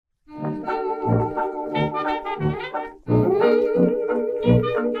Hey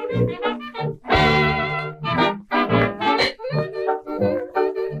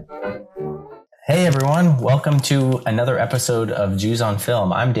everyone, welcome to another episode of Jews on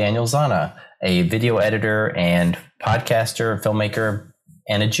Film. I'm Daniel Zana, a video editor and podcaster, filmmaker,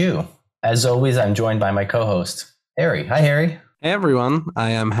 and a Jew. As always, I'm joined by my co-host, Harry. Hi, Harry. Hey everyone,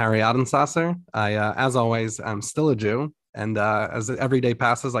 I am Harry Adensasser. As always, I'm still a Jew. And as every day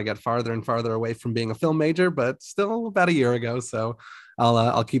passes, I get farther and farther away from being a film major, but still about a year ago. So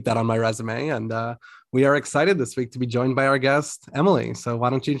I'll keep that on my resume. And we are excited this week to be joined by our guest, Emily. So why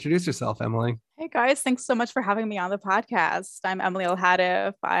don't you introduce yourself, Emily? Hey guys, thanks so much for having me on the podcast. I'm Emily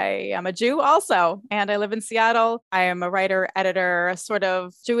Alhadeff. I am a Jew also, and I live in Seattle. I am a writer, editor, a sort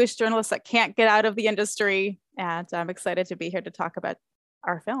of Jewish journalist that can't get out of the industry. And I'm excited to be here to talk about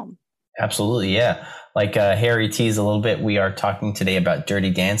our film. Absolutely, yeah. Like Harry teased a little bit, we are talking today about Dirty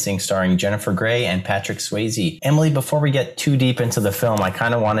Dancing starring Jennifer Grey and Patrick Swayze. Emily, before we get too deep into the film, I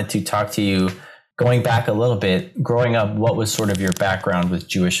kind of wanted to talk to you, going back a little bit, growing up, what was sort of your background with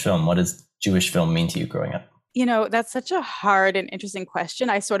Jewish film? What does Jewish film mean to you growing up? You know, that's such a hard and interesting question.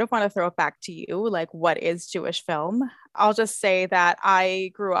 I sort of want to throw it back to you. Like, what is Jewish film? I'll just say that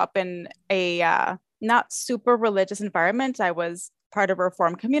I grew up in a not super religious environment. I was part of a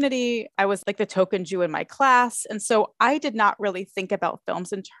Reform community. I was like the token Jew in my class. And so I did not really think about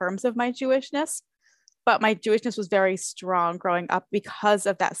films in terms of my Jewishness, but my Jewishness was very strong growing up because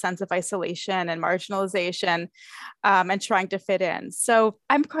of that sense of isolation and marginalization and trying to fit in. So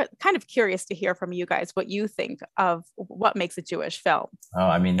I'm kind of curious to hear from you guys what you think of what makes a Jewish film. Oh,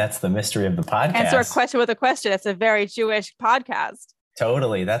 I mean, that's the mystery of the podcast. Answer a question with a question. It's a very Jewish podcast.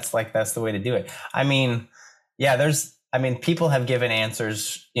 Totally. That's the way to do it. I mean, yeah, people have given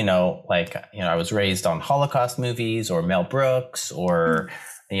answers, I was raised on Holocaust movies or Mel Brooks or,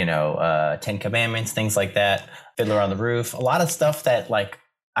 Ten Commandments, things like that, Fiddler on the Roof, a lot of stuff that, like,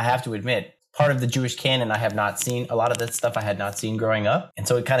 I have to admit, part of the Jewish canon I have not seen, a lot of that stuff I had not seen growing up. And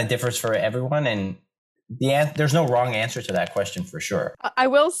so it kind of differs for everyone. And there's no wrong answer to that question for sure. I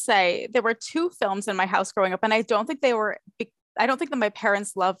will say there were two films in my house growing up, and I don't think that my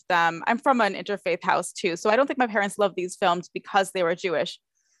parents loved them. I'm from an interfaith house too, so I don't think my parents loved these films because they were Jewish.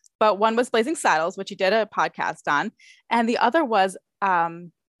 But one was Blazing Saddles, which you did a podcast on, and the other was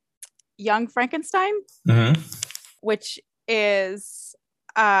Young Frankenstein, which is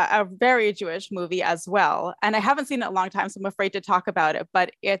a very Jewish movie as well. And I haven't seen it in a long time, so I'm afraid to talk about it,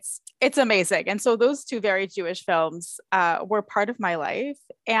 but it's amazing. And so those two very Jewish films were part of my life.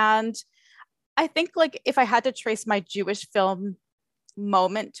 And I think, like, if I had to trace my Jewish film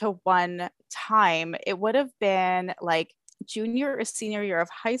moment to one time, it would have been like junior or senior year of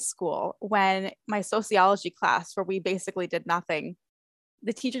high school, when my sociology class, where we basically did nothing,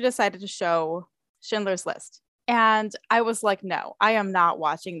 the teacher decided to show Schindler's List. And I was like, no, I am not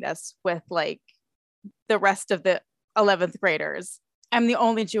watching this with like the rest of the 11th graders. I'm the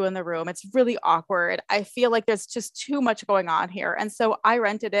only Jew in the room. It's really awkward. I feel like there's just too much going on here. And so I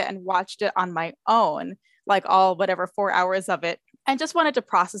rented it and watched it on my own, like all 4 hours of it, and just wanted to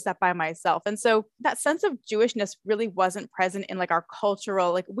process that by myself. And so that sense of Jewishness really wasn't present in like our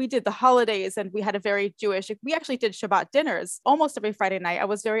cultural, like we did the holidays and we had a very Jewish, like, we actually did Shabbat dinners almost every Friday night. I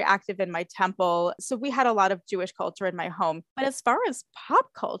was very active in my temple. So we had a lot of Jewish culture in my home. But as far as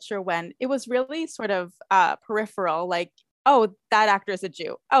pop culture went, it was really sort of peripheral, like, oh, that actor is a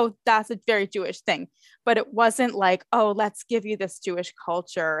Jew. Oh, that's a very Jewish thing. But it wasn't like, oh, let's give you this Jewish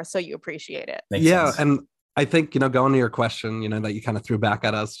culture so you appreciate it. Makes sense. And I think, going to your question, that you kind of threw back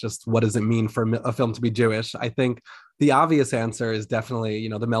at us, just what does it mean for a film to be Jewish? I think the obvious answer is definitely,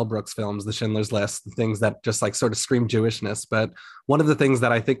 the Mel Brooks films, the Schindler's List, the things that just like sort of scream Jewishness. But one of the things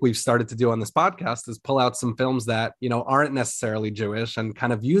that I think we've started to do on this podcast is pull out some films that, aren't necessarily Jewish and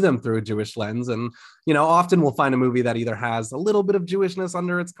kind of view them through a Jewish lens. And, often we'll find a movie that either has a little bit of Jewishness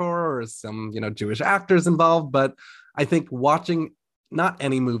under its core or some, Jewish actors involved. But I think watching not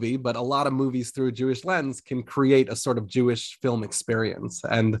any movie, but a lot of movies through a Jewish lens can create a sort of Jewish film experience.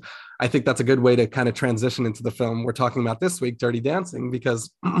 And I think that's a good way to kind of transition into the film we're talking about this week, Dirty Dancing,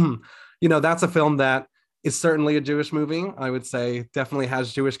 because, that's a film that is certainly a Jewish movie. I would say definitely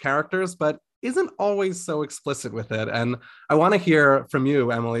has Jewish characters, but isn't always so explicit with it. And I want to hear from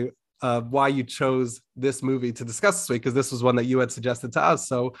you, Emily, why you chose this movie to discuss this week, because this was one that you had suggested to us.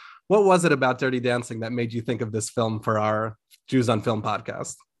 So what was it about Dirty Dancing that made you think of this film for our Jews on Film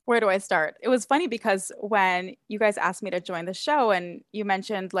podcast? Where do I start? It was funny because when you guys asked me to join the show and you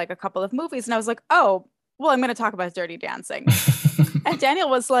mentioned like a couple of movies, and I was like, oh, well, I'm going to talk about Dirty Dancing. And Daniel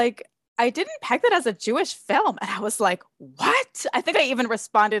was like, I didn't peg that as a Jewish film. And I was like, what? I think I even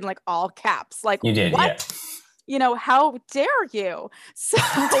responded in like all caps. Like, you did, what? yeah. how dare you? So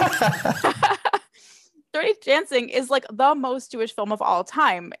Dirty Dancing is like the most Jewish film of all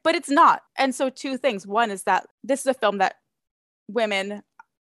time, but it's not. And so two things. One is that this is a film that women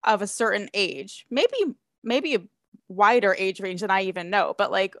of a certain age, maybe a wider age range than I even know,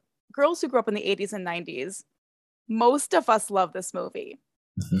 but like girls who grew up in the 80s and 90s, most of us love this movie.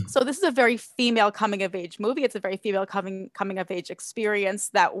 Mm-hmm. So this is a very female coming of age movie. It's a very female coming of age experience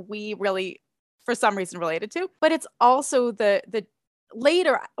that we really, for some reason, related to. But it's also the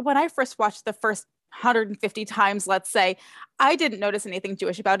later, when I first watched the first 150 times, let's say, I didn't notice anything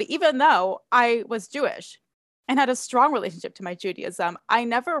Jewish about it, even though I was Jewish and had a strong relationship to my Judaism. I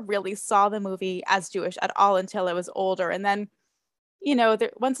never really saw the movie as Jewish at all until I was older. And then,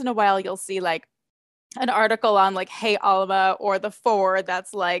 once in a while, you'll see like an article on like Hey Alma or The Four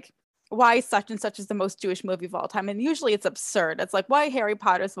that's like, why such and such is the most Jewish movie of all time. And usually it's absurd. It's like, why Harry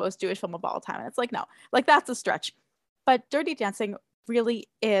Potter is the most Jewish film of all time. And it's like, no, like that's a stretch. But Dirty Dancing really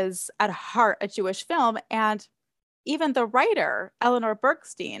is at heart a Jewish film. And even the writer, Eleanor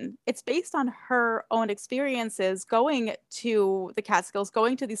Bergstein, it's based on her own experiences going to the Catskills,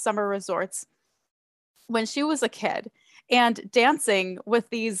 going to these summer resorts when she was a kid and dancing with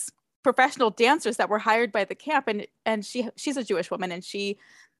these professional dancers that were hired by the camp. And she's a Jewish woman, and she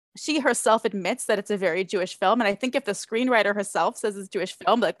herself admits that it's a very Jewish film. And I think if the screenwriter herself says it's a Jewish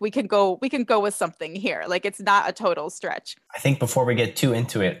film, like we can go with something here. Like it's not a total stretch. I think before we get too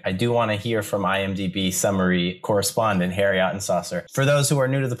into it, I do want to hear from IMDb summary correspondent Harry Ottensaucer. For those who are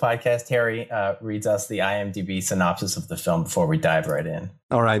new to the podcast, Harry reads us the IMDb synopsis of the film before we dive right in.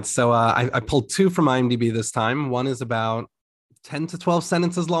 All right. So I pulled two from IMDb this time. One is about 10 to 12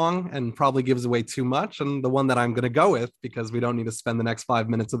 sentences long and probably gives away too much. And the one that I'm going to go with, because we don't need to spend the next 5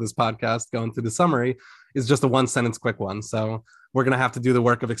 minutes of this podcast going through the summary, is just a 1 sentence quick one. So we're going to have to do the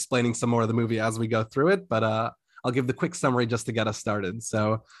work of explaining some more of the movie as we go through it. But I'll give the quick summary just to get us started.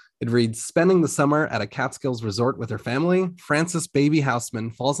 So it reads, spending the summer at a Catskills resort with her family, Frances Baby Houseman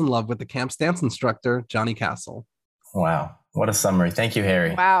falls in love with the camp's dance instructor, Johnny Castle. Wow. What a summary. Thank you,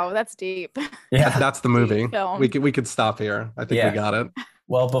 Harry. Wow, that's deep. Yeah, that's the movie. We could stop here. I think we got it.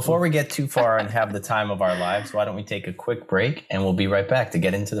 Well, before we get too far and have the time of our lives, why don't we take a quick break and we'll be right back to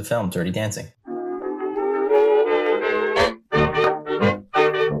get into the film Dirty Dancing.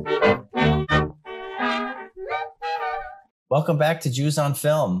 Welcome back to Jews on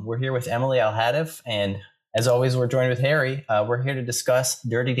Film. We're here with Emily Alhadeff, and as always, we're joined with Harry. We're here to discuss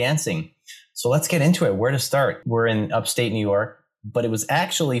Dirty Dancing. So let's get into it. Where to start? We're in upstate New York, but it was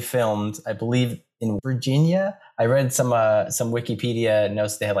actually filmed, I believe, in Virginia. I read some Wikipedia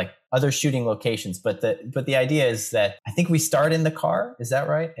notes. They had like other shooting locations, but the idea is that I think we start in the car. Is that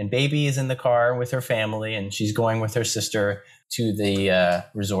right? And Baby is in the car with her family, and she's going with her sister to the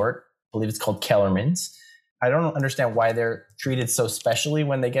resort. I believe it's called Kellerman's. I don't understand why they're treated so specially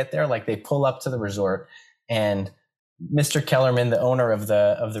when they get there. Like they pull up to the resort, and Mr. Kellerman, the owner of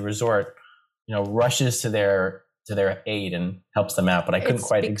the resort, rushes to their aid and helps them out. But I couldn't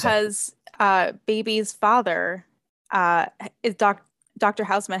quite because Baby's father, is Dr.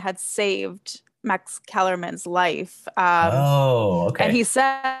 Houseman, had saved Max Kellerman's life. Okay. And he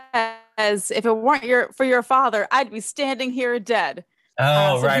says, if it weren't for your father, I'd be standing here dead.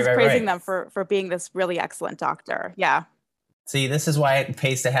 So he's praising them for being this really excellent doctor. Yeah. See, this is why it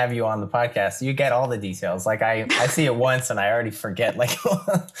pays to have you on the podcast. You get all the details. Like I see it once and I already forget. Like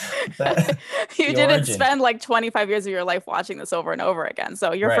you didn't spend like 25 years of your life watching this over and over again,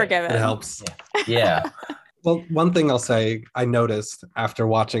 so you're forgiven. It helps. Yeah. Well, one thing I'll say I noticed after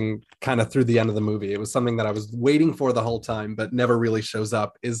watching kind of through the end of the movie, it was something that I was waiting for the whole time, but never really shows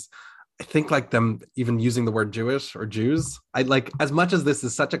up, is I think like them even using the word Jewish or Jews. I like, as much as this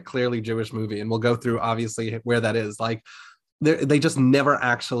is such a clearly Jewish movie, and we'll go through obviously where that is, like they just never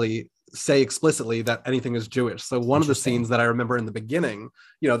actually say explicitly that anything is Jewish. So one of the scenes that I remember in the beginning,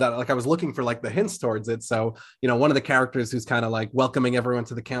 that like I was looking for like the hints towards it. So, one of the characters who's kind of like welcoming everyone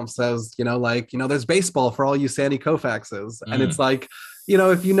to the camp says, there's baseball for all you Sandy Koufaxes. And it's like,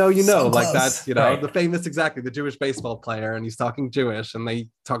 if you know, so like close. That's, the famous, exactly, the Jewish baseball player, and he's talking Jewish, and they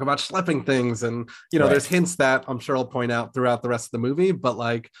talk about schlepping things. And, there's hints that I'm sure I'll point out throughout the rest of the movie, but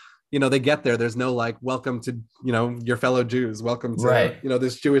like, they get there. There's no like, welcome to, your fellow Jews. Welcome to,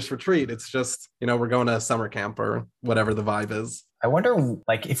 this Jewish retreat. It's just, we're going to summer camp or whatever the vibe is. I wonder,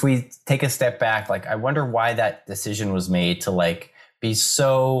 like, if we take a step back, like, I wonder why that decision was made to like be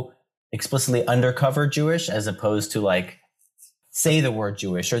so explicitly undercover Jewish as opposed to like say the word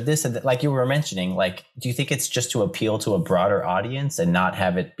Jewish or this and that, like you were mentioning. Like, do you think it's just to appeal to a broader audience and not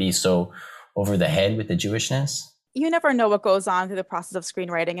have it be so over the head with the Jewishness? You never know what goes on through the process of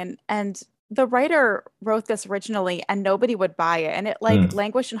screenwriting. And the writer wrote this originally and nobody would buy it. And it like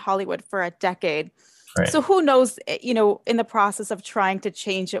languished in Hollywood for a decade. Right. So who knows, you know, in the process of trying to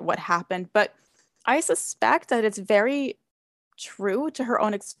change it, what happened. But I suspect that it's very true to her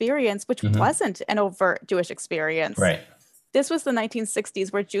own experience, which wasn't an overt Jewish experience. Right. This was the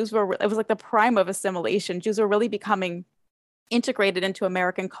 1960s where Jews were, it was like the prime of assimilation. Jews were really becoming integrated into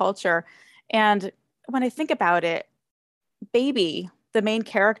American culture. And when I think about it, Baby, the main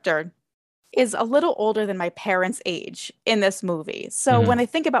character, is a little older than my parents' age in this movie. So when I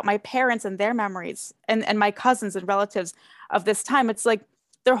think about my parents and their memories and my cousins and relatives of this time, it's like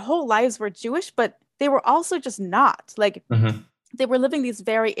their whole lives were Jewish, but they were also just not. Like they were living these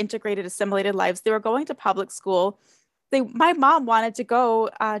very integrated, assimilated lives. They were going to public school. My mom wanted to go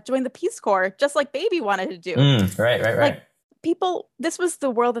join the Peace Corps, just like Baby wanted to do. Right. Like people, this was the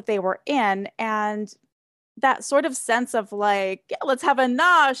world that they were in. And that sort of sense of like, yeah, let's have a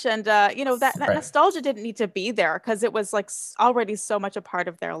nosh. And, you know, that nostalgia didn't need to be there because it was like already so much a part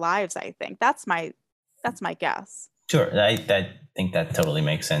of their lives, I think. That's my guess. Sure. I think that totally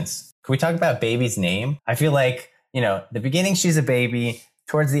makes sense. Can we talk about Baby's name? I feel like, you know, the beginning, she's a baby.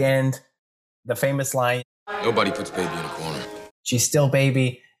 Towards the end, the famous line, nobody puts Baby in a corner. She's still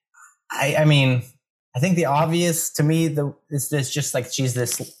Baby. I mean, I think the obvious to me is this just like she's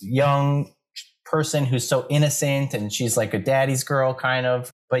this young person who's so innocent and she's like a daddy's girl kind of.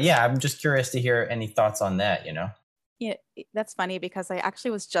 But yeah, I'm just curious to hear any thoughts on that, you know? Yeah, that's funny because I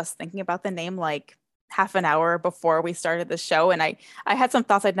actually was just thinking about the name like half an hour before we started the show. And I had some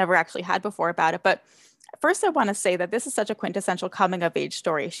thoughts I'd never actually had before about it. But first, I want to say that this is such a quintessential coming of age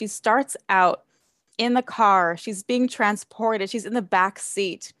story. She starts out in the car. She's being transported. She's in the back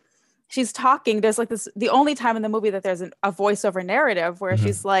seat. She's talking. There's like this, the only time in the movie that there's a voiceover narrative where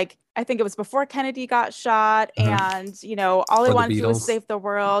she's like, I think it was before Kennedy got shot. And, you know, all I wanted to do was save the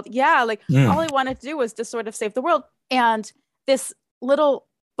world. Yeah. Like all I wanted to do was to sort of save the world. And this little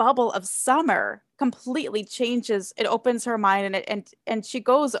bubble of summer completely changes. It opens her mind and she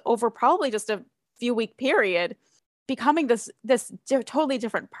goes over probably just a few week period becoming this totally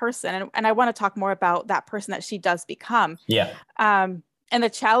different person. And I want to talk more about that person that she does become. Yeah. And the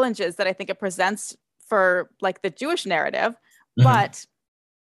challenges that I think it presents for like the Jewish narrative. But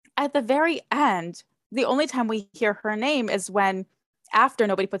at the very end, the only time we hear her name is when, after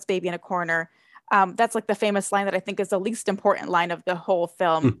Nobody Puts Baby in a Corner, that's like the famous line that I think is the least important line of the whole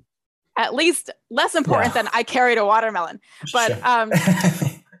film. At least less important than I carried a watermelon. But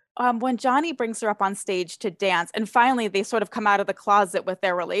when Johnny brings her up on stage to dance, and finally they sort of come out of the closet with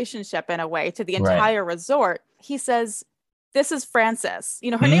their relationship in a way to the entire resort, he says, this is Frances.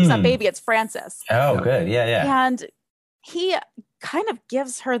 You know, her name's not Baby, it's Frances. Oh, good. Yeah. And he kind of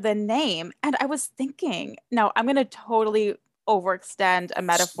gives her the name. And I was thinking, no, I'm going to totally overextend a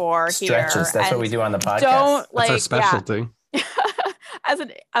metaphor Stretches. here. That's what we do on the podcast. Don't like, that's our specialty. Yeah. As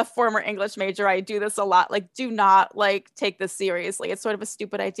a former English major, I do this a lot. Like, do not like take this seriously. It's sort of a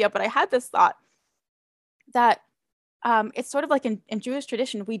stupid idea. But I had this thought that it's sort of like in Jewish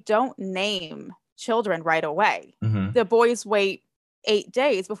tradition, we don't name children right away. The boys wait 8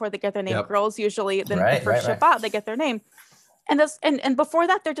 days before they get their name. Girls usually the first Shabbat they get their name, and before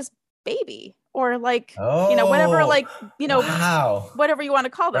that they're just Baby or like you know, whatever, like, you know, whatever you want to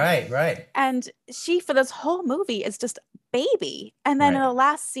call them. Right. And she, for this whole movie, is just Baby. And then in the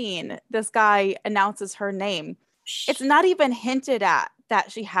last scene, this guy announces her name. It's not even hinted at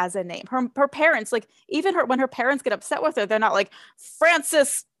that she has a name. Her parents, like, even when her parents get upset with her, they're not like,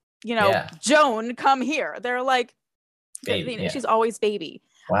 Frances, you know, Joan, come here. They're like, Baby, she's always Baby.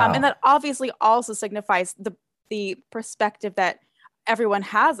 Wow. And that obviously also signifies the perspective that everyone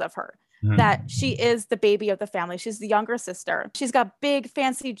has of her, that she is the baby of the family. She's the younger sister. She's got big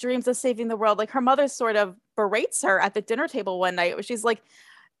fancy dreams of saving the world. Like, her mother sort of berates her at the dinner table one night where she's like,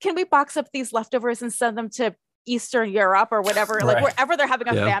 can we box up these leftovers and send them to Eastern Europe or whatever, like wherever they're having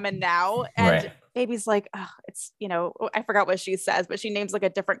a famine now. And Baby's like, oh, it's, you know, I forgot what she says, but she names like a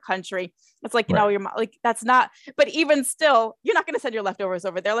different country. It's like, you know, you're like, that's not, but even still, you're not going to send your leftovers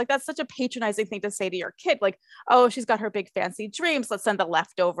over there. Like, that's such a patronizing thing to say to your kid. Like, oh, she's got her big fancy dreams. Let's send the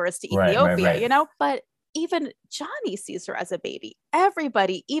leftovers to Ethiopia, you know? But even Johnny sees her as a baby.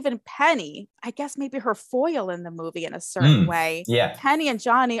 Everybody, even Penny, I guess maybe her foil in the movie in a certain way. Yeah. Penny and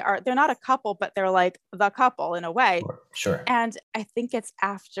Johnny they're not a couple, but they're like the couple in a way. Sure. And I think it's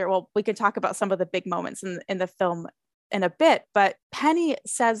after, well, we can talk about some of the big moments in the film in a bit, but Penny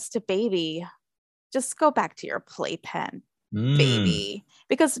says to Baby, just go back to your playpen, Baby.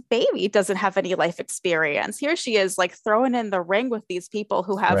 Because Baby doesn't have any life experience. Here she is, like, thrown in the ring with these people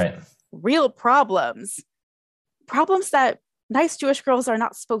who have real problems that nice Jewish girls are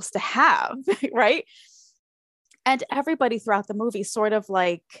not supposed to have, right? And everybody throughout the movie sort of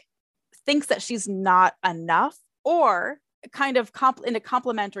like thinks that she's not enough, or kind of in a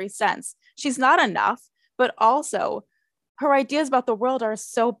complimentary sense. She's not enough, but also her ideas about the world are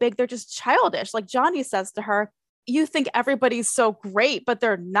so big, they're just childish. Like Johnny says to her, you think everybody's so great, but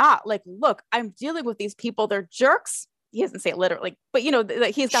they're not. Like, look, I'm dealing with these people. They're jerks. He doesn't say it literally, but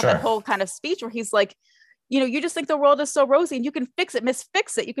he's got that whole kind of speech where he's like, you just think the world is so rosy and you can fix it, miss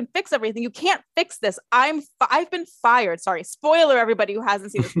fix it. You can fix everything. You can't fix this. I've been fired. Sorry. Spoiler, everybody who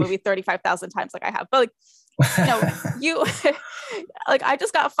hasn't seen this movie 35,000 times like I have, but you like, I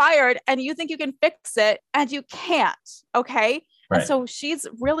just got fired and you think you can fix it and you can't. Okay. Right. And so she's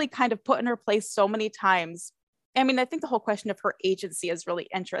really kind of put in her place so many times. I mean, I think the whole question of her agency is really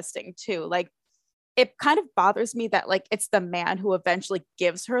interesting too. Like, it kind of bothers me that like it's the man who eventually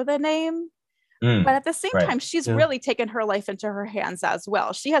gives her the name. But at the same time, she's really taken her life into her hands as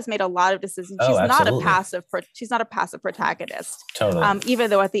well. She has made a lot of decisions. She's not a passive protagonist. Totally. Even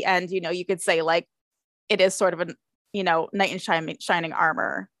though at the end, you could say like it is sort of a knight in shining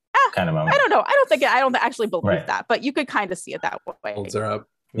armor. Kind of moment. I don't know. I don't actually believe that, but you could kind of see it that way. Holds her up.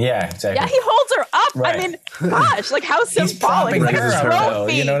 Yeah, exactly. Yeah, he holds her up. Right. I mean, gosh, like how symbolic. Like a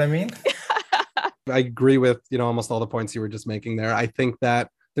trophy. You know what I mean? I agree with, almost all the points you were just making there. I think that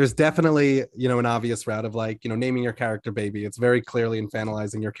there's definitely, an obvious route of like, naming your character baby. It's very clearly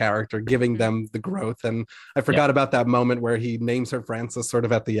infantilizing your character, giving them the growth. And I forgot about that moment where he names her Frances sort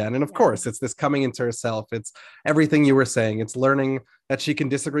of at the end. And of course, it's this coming into herself. It's everything you were saying. It's learning that she can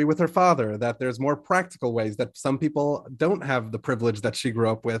disagree with her father, that there's more practical ways, that some people don't have the privilege that she grew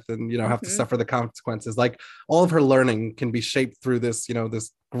up with and, have to suffer the consequences. Like all of her learning can be shaped through this,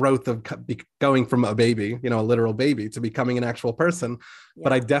 this growth of going from a baby, a literal baby, to becoming an actual person. Yeah.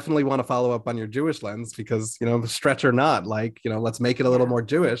 But I definitely want to follow up on your Jewish lens because, stretch or not, like, let's make it a little more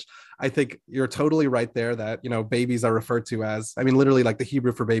Jewish. I think you're totally right there that, babies are referred to as, I mean, literally like the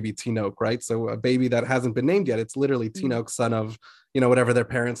Hebrew for baby, Tinok, right? So a baby that hasn't been named yet, it's literally Tinok, son of, whatever their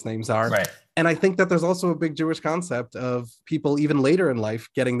parents' names are. Right. And I think that there's also a big Jewish concept of people even later in life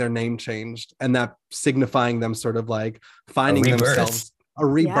getting their name changed and that signifying them sort of like finding themselves a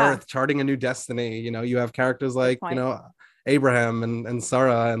rebirth, charting a new destiny. You have characters like, Abraham and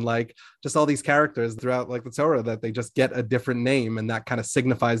Sarah and like just all these characters throughout like the Torah that they just get a different name and that kind of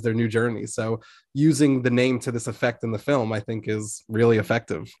signifies their new journey. So using the name to this effect in the film, I think is really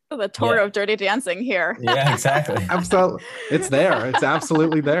effective. The Torah of Dirty Dancing here. Yeah, exactly. Absolutely. It's there. It's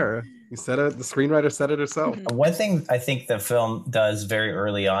absolutely there. You said it. The screenwriter said it herself. One thing I think the film does very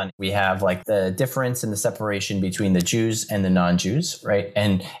early on, we have like the difference in the separation between the Jews and the non-Jews, right?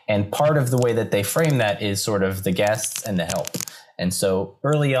 And part of the way that they frame that is sort of the guests and the help. And so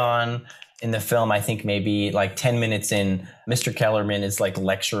early on in the film, I think maybe like 10 minutes in, Mr. Kellerman is like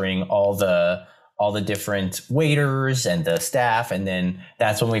lecturing all the different waiters and the staff. And then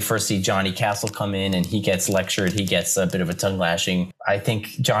that's when we first see Johnny Castle come in and he gets lectured. He gets a bit of a tongue lashing. I think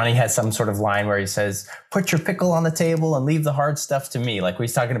Johnny has some sort of line where he says, put your pickle on the table and leave the hard stuff to me. Like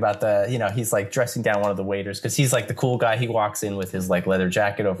he's talking about he's like dressing down one of the waiters because he's like the cool guy. He walks in with his like leather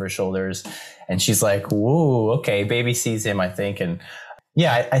jacket over his shoulders. And she's like, whoa, okay. Baby sees him, I think. And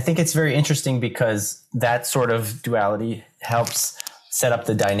yeah, I think it's very interesting because that sort of duality helps set up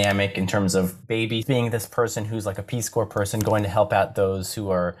the dynamic in terms of baby being this person who's like a Peace Corps person going to help out those who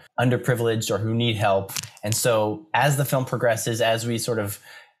are underprivileged or who need help. And so as the film progresses, as we sort of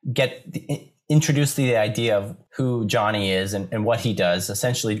introduce the idea of who Johnny is and what he does,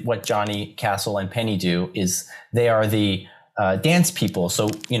 essentially what Johnny Castle and Penny do is they are the dance people. So,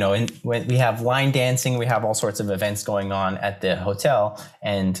 when we have line dancing, we have all sorts of events going on at the hotel.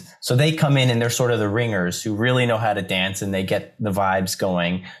 And so they come in and they're sort of the ringers who really know how to dance and they get the vibes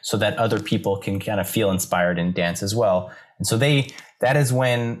going so that other people can kind of feel inspired and dance as well. And so that is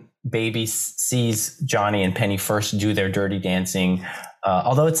when Baby sees Johnny and Penny first do their dirty dancing.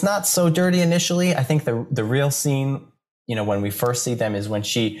 Although it's not so dirty initially, I think the real scene, when we first see them is when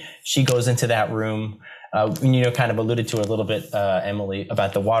she goes into that room. Kind of alluded to a little bit, Emily,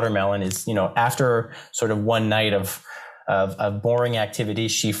 about the watermelon is, after sort of one night of boring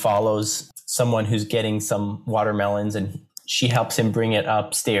activities, she follows someone who's getting some watermelons and she helps him bring it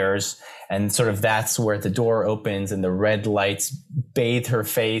upstairs. And sort of that's where the door opens and the red lights bathe her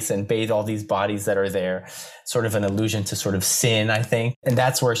face and bathe all these bodies that are there. Sort of an allusion to sort of sin, I think. And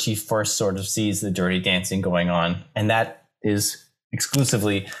that's where she first sort of sees the dirty dancing going on. And that is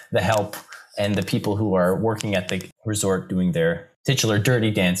exclusively the help and the people who are working at the resort doing their titular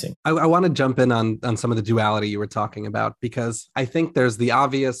dirty dancing. I want to jump in on some of the duality you were talking about, because I think there's the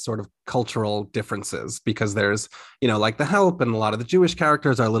obvious sort of cultural differences, because there's, like The Help, and a lot of the Jewish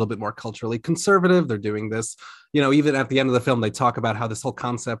characters are a little bit more culturally conservative. They're doing this, even at the end of the film, they talk about how this whole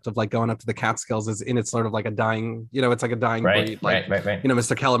concept of like going up to the Catskills is in its sort of like a dying, it's like a dying breed. Like, right.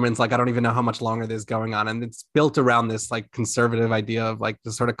 Mr. Kellerman's like, I don't even know how much longer this is going on. And it's built around this like conservative idea of like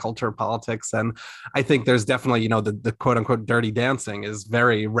the sort of culture politics. And I think there's definitely, the quote unquote dirty dancing is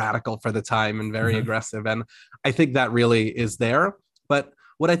very radical for the time and very aggressive. And I think that really is there. But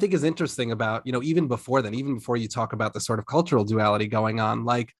what I think is interesting about, even before then, even before you talk about the sort of cultural duality going on,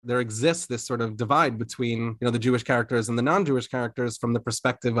 like there exists this sort of divide between, the Jewish characters and the non-Jewish characters from the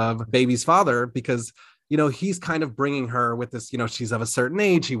perspective of Baby's father, because, he's kind of bringing her with this, she's of a certain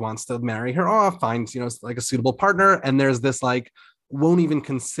age. He wants to marry her off, finds, like a suitable partner. And there's this like, won't even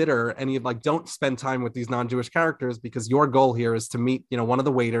consider any of like, don't spend time with these non-Jewish characters because your goal here is to meet, one of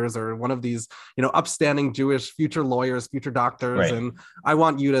the waiters or one of these, upstanding Jewish future lawyers, future doctors. Right. And I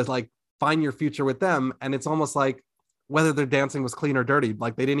want you to like find your future with them. And it's almost like whether their dancing was clean or dirty,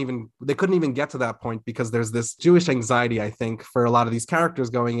 like they couldn't even get to that point, because there's this Jewish anxiety, I think, for a lot of these characters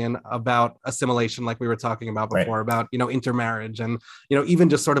going in about assimilation, like we were talking about before, about, intermarriage and, even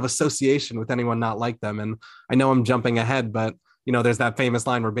just sort of association with anyone not like them. And I know I'm jumping ahead, but there's that famous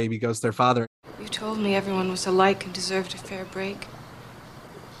line where Baby goes to their father. You told me everyone was alike and deserved a fair break.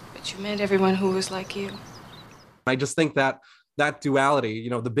 But you meant everyone who was like you. I just think that duality,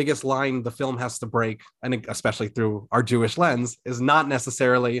 the biggest line the film has to break, and especially through our Jewish lens, is not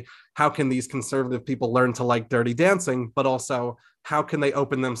necessarily how can these conservative people learn to like dirty dancing, but also how can they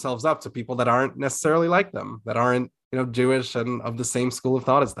open themselves up to people that aren't necessarily like them, that aren't, Jewish and of the same school of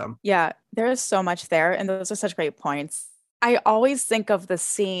thought as them. Yeah, there is so much there. And those are such great points. I always think of the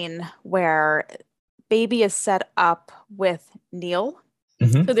scene where Baby is set up with Neil.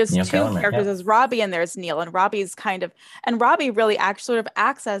 So there's Neil two Kellerman, characters. There's Robbie and there's Neil. And Robbie really sort of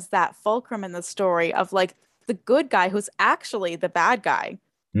acts as that fulcrum in the story of like the good guy who's actually the bad guy.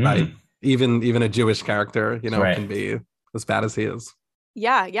 Right. Even a Jewish character, Right. can be as bad as he is.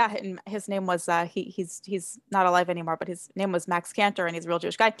 Yeah. And his name was he's not alive anymore, but his name was Max Cantor, and he's a real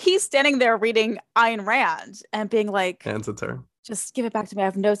Jewish guy. He's standing there reading Ayn Rand and being like, Hands it to her. Just give it back to me. I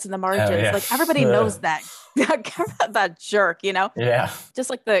have notes in the margins. Yeah. Like everybody knows that. That jerk, Yeah. Just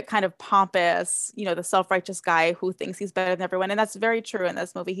like the kind of pompous, the self-righteous guy who thinks he's better than everyone. And that's very true in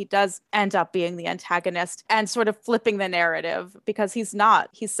this movie. He does end up being the antagonist and sort of flipping the narrative, because he's not.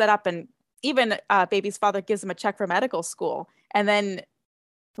 He's set up, and even Baby's father gives him a check for medical school. And then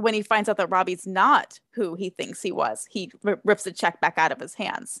when he finds out that Robbie's not who he thinks he was, he rips the check back out of his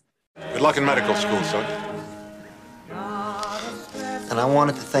hands. Good luck in medical school, son. And I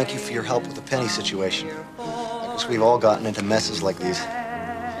wanted to thank you for your help with the Penny situation. I guess we've all gotten into messes like these.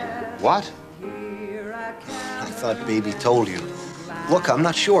 What? I thought Baby told you. Look, I'm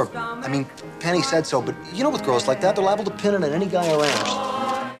not sure. I mean, Penny said so, but with girls like that, they're liable to pin it on any guy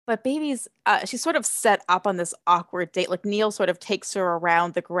around. But Baby's, she's sort of set up on this awkward date. Like Neil sort of takes her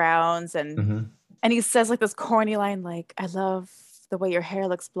around the grounds, and he says like this corny line, like, I love the way your hair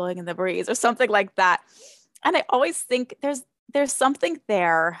looks blowing in the breeze, or something like that. And I always think there's something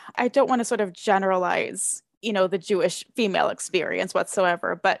there. I don't want to sort of generalize, the Jewish female experience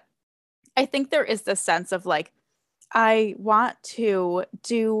whatsoever, but I think there is this sense of like, I want to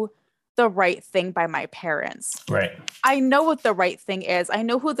do the right thing by my parents. Right. I know what the right thing is. I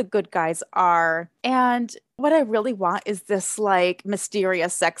know who the good guys are. And what I really want is this like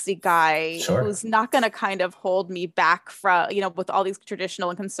mysterious, sexy guy who's not going to kind of hold me back from, with all these traditional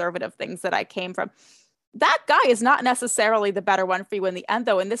and conservative things that I came from. That guy is not necessarily the better one for you in the end,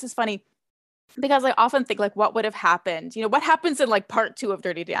 though. And this is funny because I often think like, what would have happened? What happens in like part 2 of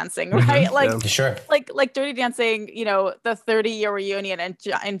Dirty Dancing, right? Like Dirty Dancing, the 30-year reunion,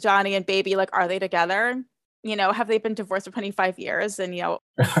 and Johnny and Baby, like, are they together? Have they been divorced for 25 years? And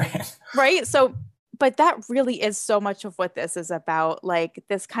right. So, but that really is so much of what this is about. Like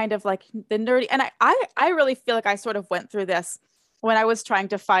this kind of like the nerdy, and I really feel like I sort of went through this when I was trying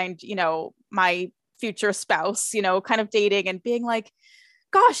to find, my future spouse, kind of dating and being like,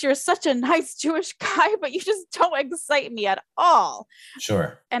 gosh, you're such a nice Jewish guy, but you just don't excite me at all.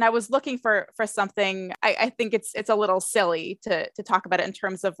 Sure. And I was looking for something. I think it's a little silly to talk about it in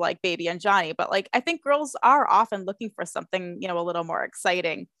terms of like Baby and Johnny, but like I think girls are often looking for something, a little more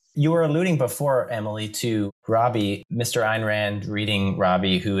exciting. You were alluding before, Emily, to Robbie, Mr. Ayn Rand reading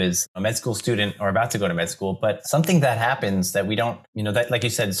Robbie, who is a med school student or about to go to med school. But something that happens that we don't, that, like you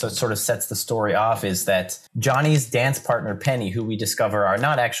said, so it sort of sets the story off, is that Johnny's dance partner, Penny, who we discover are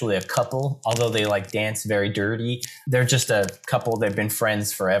not actually a couple, although they like dance very dirty. They're just a couple. They've been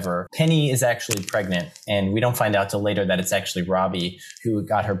friends forever. Penny is actually pregnant, and we don't find out till later that it's actually Robbie who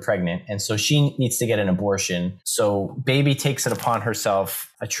got her pregnant. And so she needs to get an abortion. So Baby takes it upon herself,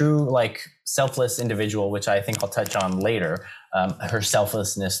 a true like selfless individual, which I think I'll touch on later, her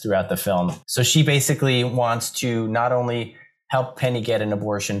selflessness throughout the film. So she basically wants to not only help Penny get an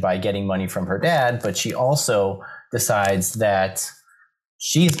abortion by getting money from her dad, but she also decides that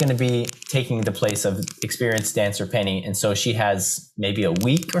she's going to be taking the place of experienced dancer Penny. And so she has maybe a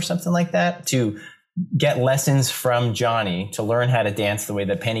week or something like that to get lessons from Johnny to learn how to dance the way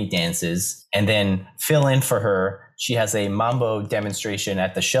that Penny dances, and then fill in for her. She has a mambo demonstration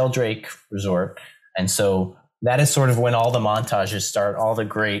at the Sheldrake Resort. And so that is sort of when all the montages start, all the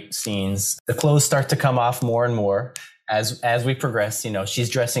great scenes. The clothes start to come off more and more as we progress. She's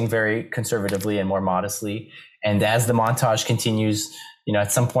dressing very conservatively and more modestly. And as the montage continues,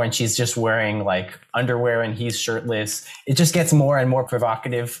 at some point she's just wearing like underwear and he's shirtless. It just gets more and more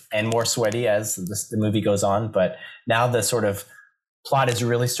provocative and more sweaty as the movie goes on. But now the sort of plot is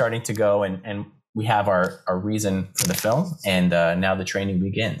really starting to go, and we have our reason for the film, and now the training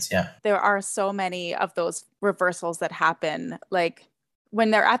begins. Yeah. There are so many of those reversals that happen. Like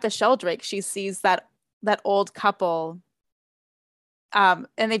when they're at the Sheldrake, she sees that old couple, and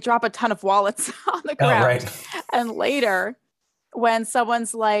they drop a ton of wallets on the ground. Oh, right. And later, when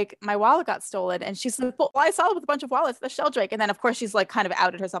someone's like, my wallet got stolen, and she's like, well, I saw it with a bunch of wallets at the Sheldrake. And then of course she's like kind of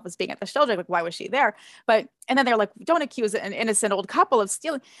outed herself as being at the Sheldrake. Like, why was she there? And then they're like, don't accuse an innocent old couple of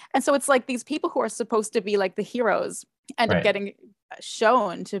stealing. And so it's like these people who are supposed to be like the heroes end up getting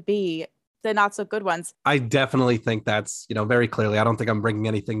shown to be the not so good ones. I definitely think that's, very clearly, I don't think I'm bringing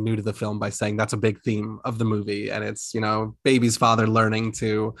anything new to the film by saying that's a big theme of the movie. And it's, Baby's father learning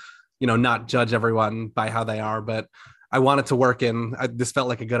to, not judge everyone by how they are, but I wanted to work in, this felt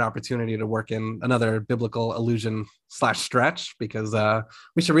like a good opportunity to work in another biblical allusion / stretch, because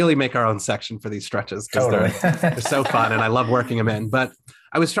we should really make our own section for these stretches, because they're so fun and I love working them in. But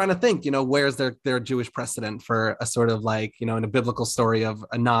I was trying to think, where's their Jewish precedent for a sort of like, in a biblical story of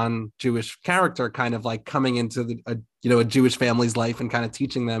a non-Jewish character kind of like coming into a Jewish family's life and kind of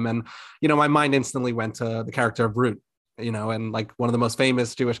teaching them. And, my mind instantly went to the character of Ruth. And like one of the most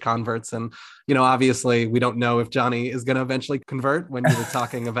famous Jewish converts. And, obviously we don't know if Johnny is going to eventually convert. When you were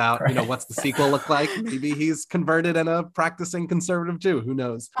talking about, what's the sequel look like? Maybe he's converted and a practicing conservative Jew. Who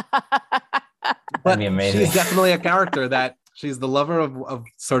knows? But she's definitely a character that she's the lover of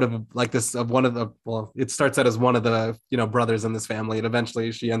sort of like this, of one of the, well, it starts out as one of the, brothers in this family. And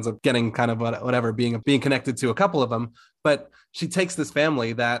eventually she ends up getting kind of whatever, being connected to a couple of them. But she takes this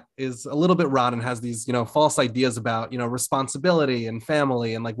family that is a little bit rotten, has these, false ideas about, responsibility and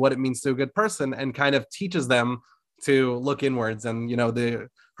family and like what it means to a good person, and kind of teaches them to look inwards. And,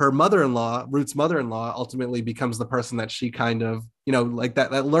 her mother-in-law, Ruth's mother-in-law, ultimately becomes the person that she kind of, like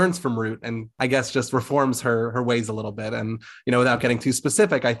that learns from Ruth, and I guess just reforms her ways a little bit. And, without getting too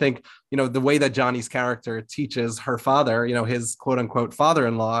specific, I think, the way that Johnny's character teaches her father, his quote unquote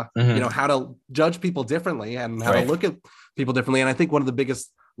father-in-law, how to judge people differently and how to look at people differently. And I think one of the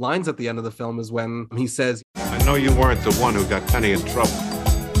biggest lines at the end of the film is when he says, I know you weren't the one who got Penny in trouble.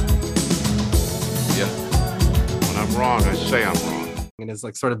 Yeah. When I'm wrong, I say I'm wrong. And his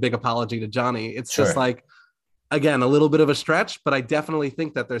like sort of big apology to Johnny. It's just like, again, a little bit of a stretch, but I definitely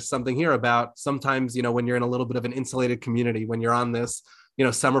think that there's something here about sometimes, when you're in a little bit of an insulated community, when you're on this,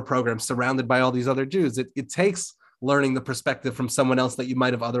 summer program surrounded by all these other Jews, it takes learning the perspective from someone else that you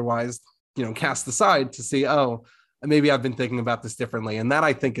might have otherwise, cast aside, to see, oh, maybe I've been thinking about this differently. And that,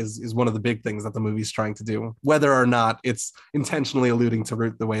 I think, is one of the big things that the movie's trying to do, whether or not it's intentionally alluding to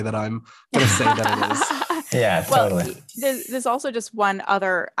Ruth the way that I'm going to say that it is. Yeah, totally. There's also just one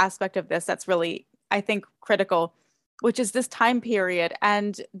other aspect of this that's really, I think, critical, which is this time period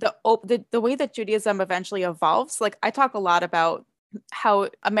and the way that Judaism eventually evolves. Like, I talk a lot about how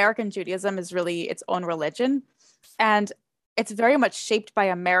American Judaism is really its own religion, and it's very much shaped by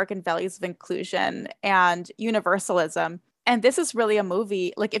American values of inclusion and universalism. And this is really a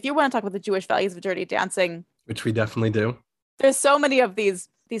movie, like, if you want to talk about the Jewish values of Dirty Dancing, which we definitely do, there's so many of these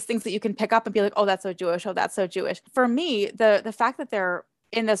things that you can pick up and be like, oh, that's so Jewish. Oh, that's so Jewish. For me, the fact that they're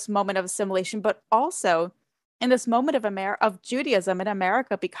in this moment of assimilation, but also in this moment of Judaism in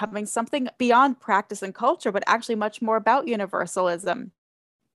America becoming something beyond practice and culture, but actually much more about universalism.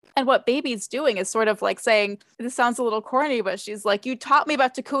 And what Baby's doing is sort of like saying, this sounds a little corny, but she's like, you taught me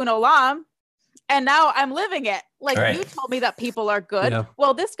about Tikkun Olam, and now I'm living it. Like Right. you told me that people are good. Yeah.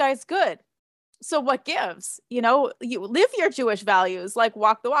 Well, this guy's good. So what gives? You know, you live your Jewish values, like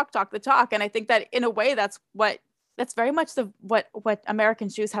walk the walk, talk the talk. And I think that in a way, that's very much what American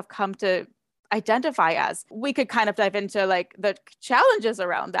Jews have come to identify as. We could kind of dive into like the challenges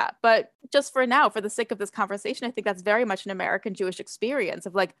around that, but just for now, for the sake of this conversation, I think that's very much an American Jewish experience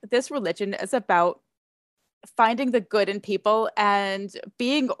of like, this religion is about finding the good in people and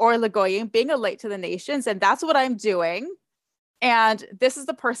being or Lagoyim, being a light to the nations. And that's what I'm doing. And this is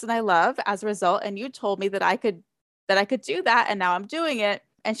the person I love as a result. And you told me that I could do that. And now I'm doing it.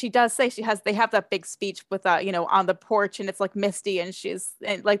 And she does say they have that big speech with, on the porch, and it's like misty. And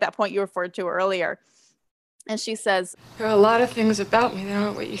and like that point you referred to earlier. And she says, There are a lot of things about me that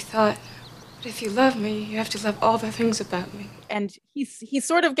aren't what you thought. But if you love me, you have to love all the things about me. and he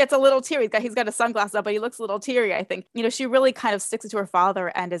sort of gets a little teary. He's got his sunglasses up, but he looks a little teary, I think. You know, she really kind of sticks it to her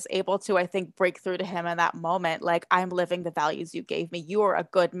father and is able to, I think, break through to him in that moment. Like, I'm living the values you gave me. You are a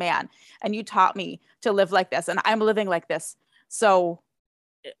good man. And you taught me to live like this. And I'm living like this. So,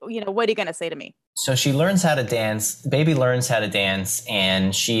 what are you going to say to me? So she learns how to dance. Baby learns how to dance,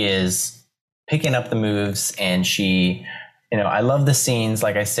 and she is picking up the moves. And she, I love the scenes.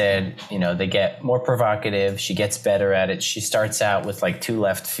 Like I said, they get more provocative. She gets better at it. She starts out with like 2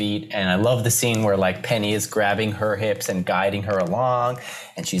 left feet. And I love the scene where like Penny is grabbing her hips and guiding her along.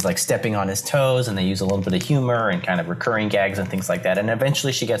 And she's like stepping on his toes, and they use a little bit of humor and kind of recurring gags and things like that. And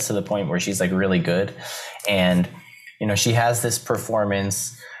eventually she gets to the point where she's like really good. And, she has this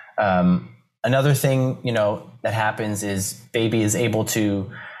performance. Another thing, that happens is Baby is able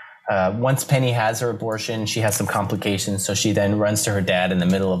to, once Penny has her abortion, she has some complications. So she then runs to her dad in the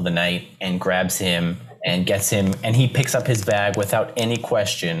middle of the night and grabs him and gets him, and he picks up his bag without any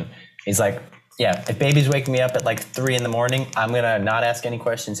question. He's like, yeah, if Baby's waking me up at like 3 a.m, I'm going to not ask any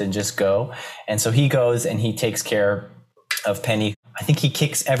questions and just go. And so he goes and he takes care of Penny. I think he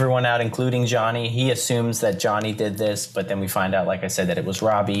kicks everyone out, including Johnny. He assumes that Johnny did this, but then we find out, like I said, that it was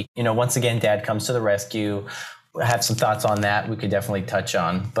Robbie. Once again, Dad comes to the rescue. I have some thoughts on that we could definitely touch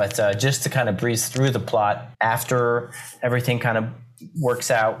on. But just to kind of breeze through the plot, after everything kind of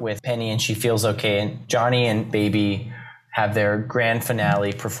works out with Penny and she feels okay, and Johnny and Baby have their grand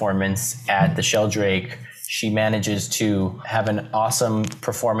finale performance at the Sheldrake. She manages to have an awesome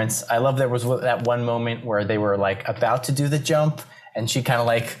performance. I love there was that one moment where they were like about to do the jump, and she kind of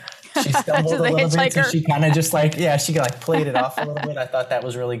like, she stumbled a little bit, so she kind of just like, she like played it off a little bit. I thought that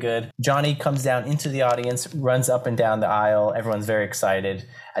was really good. Johnny comes down into the audience, runs up and down the aisle. Everyone's very excited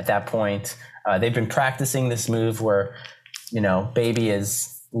at that point. They've been practicing this move where, Baby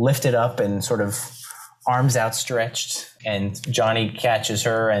is lifted up and sort of arms outstretched, and Johnny catches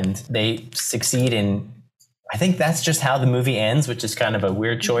her, and they succeed in, I think that's just how the movie ends, which is kind of a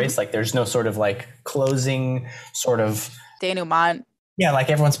weird choice. Like, there's no sort of like closing sort of denouement. Yeah, like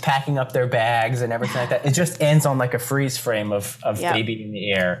everyone's packing up their bags and everything like that. It just ends on like a freeze frame of Baby in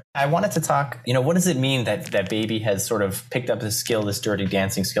the air. I wanted to talk, what does it mean that Baby has sort of picked up this skill, this dirty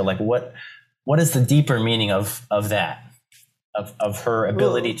dancing skill? Like what is the deeper meaning of that, of her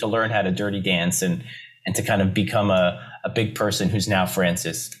ability to learn how to dirty dance and to kind of become a big person who's now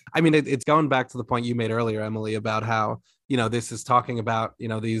Francis? I mean, it's going back to the point you made earlier, Emily, about how, this is talking about,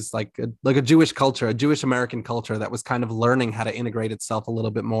 these like a Jewish culture, a Jewish American culture that was kind of learning how to integrate itself a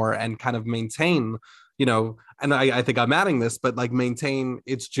little bit more and kind of maintain, and I think I'm adding this, but like maintain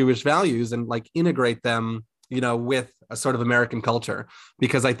its Jewish values and like integrate them, with a sort of American culture.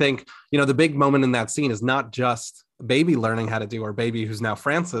 Because I think, the big moment in that scene is not just Baby learning how to do, or Baby who's now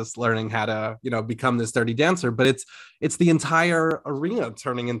Francis learning how to, become this dirty dancer, but it's the entire arena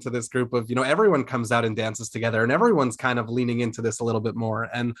turning into this group of, everyone comes out and dances together, and everyone's kind of leaning into this a little bit more.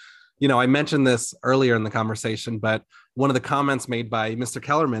 And, I mentioned this earlier in the conversation, but one of the comments made by Mr.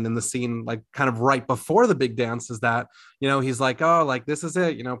 Kellerman in the scene, like kind of right before the big dance, is that, he's like, oh, like, this is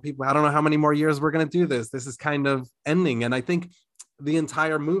it, people, I don't know how many more years we're going to do this. This is kind of ending. And I think the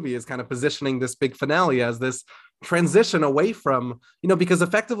entire movie is kind of positioning this big finale as this transition away from, because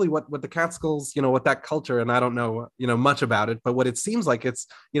effectively what the Catskills, what that culture, and I don't know, much about it, but what it seems like it's,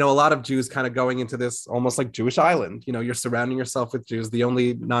 a lot of Jews kind of going into this almost like Jewish island, you're surrounding yourself with Jews. The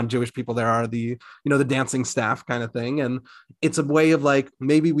only non-Jewish people there are the dancing staff kind of thing. And it's a way of like,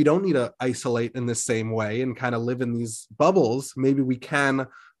 maybe we don't need to isolate in the same way and kind of live in these bubbles. Maybe we can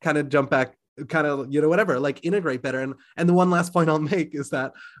kind of jump back, kind of, whatever, like integrate better. And the one last point I'll make is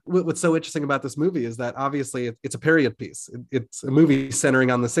that what's so interesting about this movie is that obviously it's a period piece. It's a movie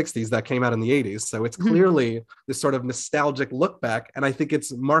centering on the 60s that came out in the 80s. So it's clearly this sort of nostalgic look back. And I think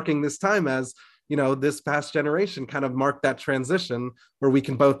it's marking this time as, this past generation kind of marked that transition where we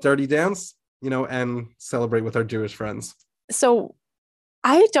can both dirty dance and celebrate with our Jewish friends. So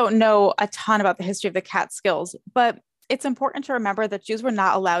I don't know a ton about the history of the Catskills, but it's important to remember that Jews were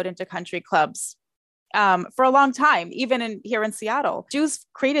not allowed into country clubs for a long time, even here in Seattle. Jews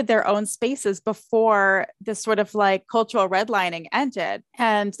created their own spaces before this sort of like cultural redlining ended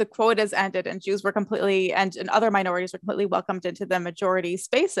and the quotas ended, and Jews were completely, and other minorities were completely welcomed into the majority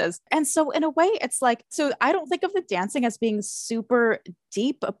spaces. And so in a way, it's like, so I don't think of the dancing as being super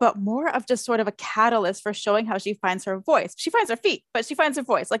deep, but more of just sort of a catalyst for showing how she finds her voice. She finds her feet, but she finds her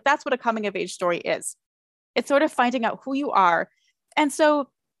voice. Like that's what a coming of age story is. It's sort of finding out who you are. And so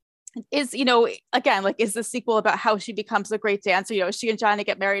is, again, like, is the sequel about how she becomes a great dancer? She and Johnny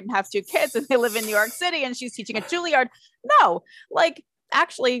get married and have 2 kids and they live in New York City and she's teaching at Juilliard. No, like,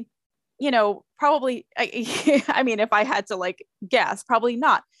 actually, probably, I mean, if I had to like guess, probably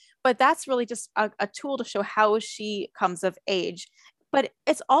not. But that's really just a tool to show how she comes of age. But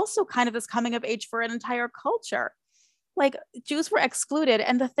it's also kind of this coming of age for an entire culture. Like Jews were excluded.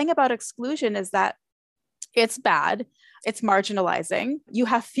 And the thing about exclusion is that it's bad. It's marginalizing. You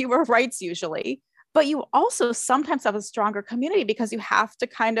have fewer rights usually, but you also sometimes have a stronger community because you have to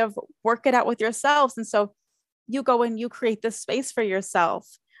kind of work it out with yourselves. And so you go and you create this space for yourself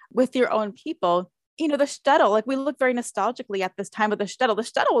with your own people. The shtetl, like we look very nostalgically at this time of the shtetl. The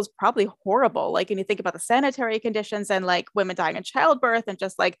shtetl was probably horrible. Like when you think about the sanitary conditions and like women dying in childbirth and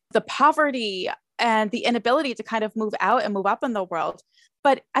just like the poverty and the inability to kind of move out and move up in the world.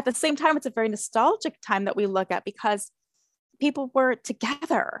 But at the same time, it's a very nostalgic time that we look at because people were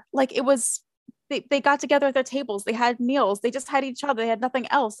together. Like it was, they got together at their tables. They had meals. They just had each other. They had nothing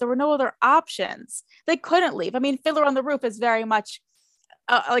else. There were no other options. They couldn't leave. I mean, Fiddler on the Roof is very much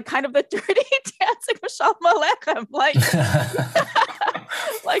like kind of the dirty dancing with Shalom Aleichem. Like,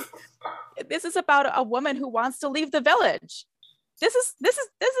 like this is about a woman who wants to leave the village. This is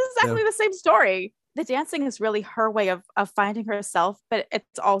exactly the same story. The dancing is really her way of finding herself, but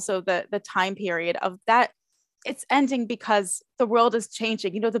it's also the time period of that. It's ending because the world is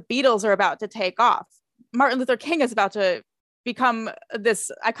changing. The Beatles are about to take off. Martin Luther King is about to become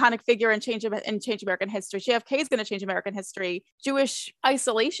this iconic figure and change American history. JFK is going to change American history. Jewish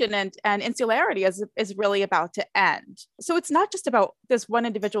isolation and insularity is really about to end. So it's not just about this one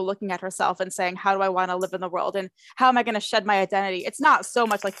individual looking at herself and saying, how do I want to live in the world? And how am I going to shed my identity? It's not so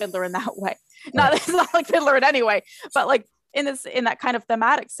much like Fiddler in that way. It's not like Fiddler in any way, but like in that kind of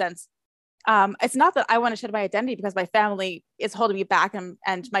thematic sense. It's not that I want to shed my identity because my family is holding me back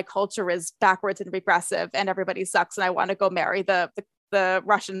and my culture is backwards and regressive and everybody sucks and I want to go marry the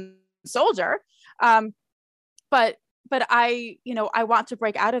Russian soldier. But I want to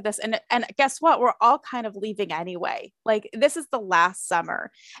break out of this. And guess what? We're all kind of leaving anyway. Like this is the last summer.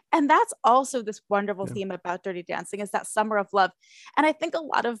 And that's also this wonderful theme about Dirty Dancing is that summer of love. And I think a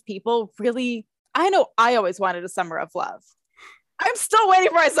lot of people really, I know I always wanted a summer of love. I'm still waiting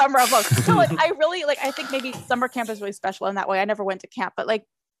for a summer of love. So like, I think maybe summer camp is really special in that way. I never went to camp, but like,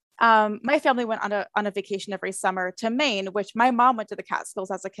 my family went on a vacation every summer to Maine, which my mom went to the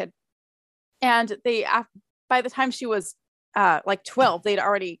Catskills as a kid. And by the time she was like 12, they'd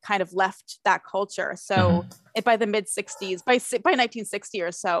already kind of left that culture. So by the mid 60s, by 1960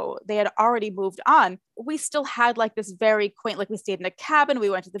 or so, they had already moved on. We still had like this very quaint, like we stayed in a cabin, we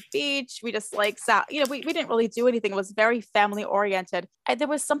went to the beach, we just like sat, we didn't really do anything. It was very family oriented. And there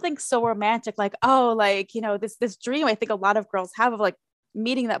was something so romantic, like, oh, like, this dream I think a lot of girls have of like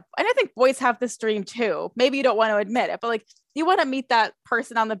meeting that. And I think boys have this dream too. Maybe you don't want to admit it, but like, you want to meet that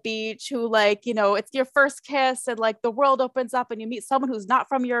person on the beach who like, it's your first kiss and like the world opens up and you meet someone who's not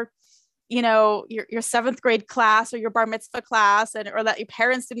from your 7th grade class or your bar mitzvah class or that your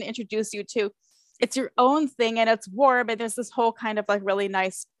parents didn't introduce you to. It's your own thing and it's warm and there's this whole kind of like really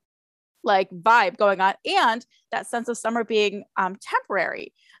nice like vibe going on and that sense of summer being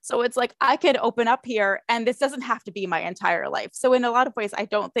temporary. So it's like I can open up here and this doesn't have to be my entire life. So in a lot of ways, I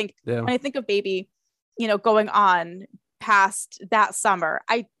don't think when I think of Baby, going on past that summer,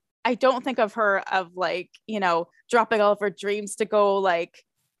 I don't think of her of like, dropping all of her dreams to go like,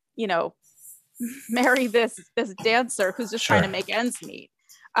 marry this dancer who's just trying to make ends meet.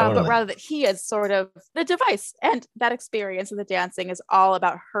 But rather that he is sort of the device, and that experience of the dancing is all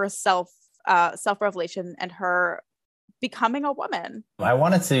about her self-revelation and her becoming a woman. I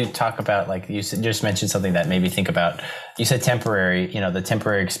wanted to talk about, like you just mentioned something that made me think about, you said temporary, the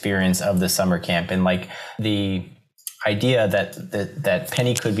temporary experience of the summer camp and like the idea that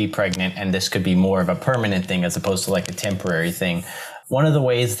Penny could be pregnant and this could be more of a permanent thing as opposed to like a temporary thing. One of the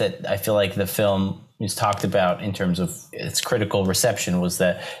ways that I feel like the film is talked about in terms of its critical reception was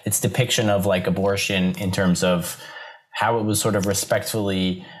that its depiction of like abortion in terms of how it was sort of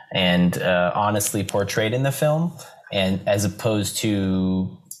respectfully and honestly portrayed in the film, and as opposed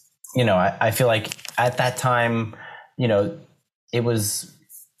to, I feel like at that time, it was.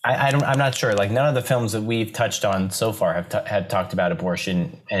 I'm not sure. Like, none of the films that we've touched on so far have talked about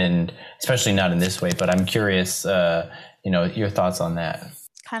abortion, and especially not in this way. But I'm curious, your thoughts on that.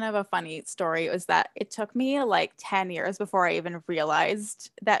 Kind of a funny story was that it took me like 10 years before I even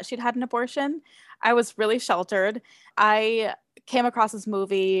realized that she'd had an abortion. I was really sheltered. I came across this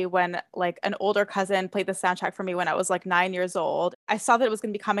movie when like an older cousin played the soundtrack for me when I was like 9 years old. I saw that it was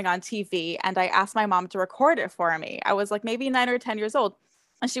going to be coming on TV, and I asked my mom to record it for me. I was like maybe 9 or 10 years old.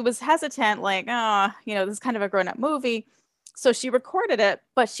 And she was hesitant, like, this is kind of a grown-up movie. So she recorded it,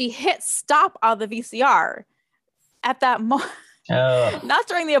 but she hit stop on the VCR at that moment. Oh. Not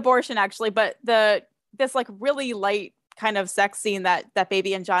during the abortion, actually, but this like really light kind of sex scene that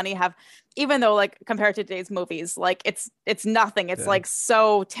Baby and Johnny have, even though like compared to today's movies, like it's nothing. It's like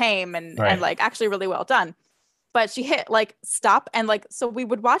so tame and like actually really well done. But she hit like stop, and like so we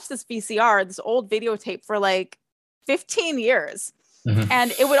would watch this VCR, this old videotape for like 15 years. Mm-hmm.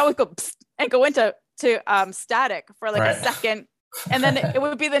 And it would always go and go into static for like a second, and then it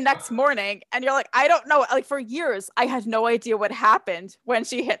would be the next morning, and you're like, I don't know. Like for years, I had no idea what happened when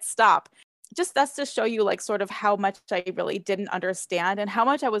she hit stop. Just that's to show you like sort of how much I really didn't understand, and how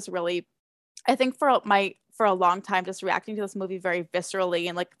much I was really, I think for a long time just reacting to this movie very viscerally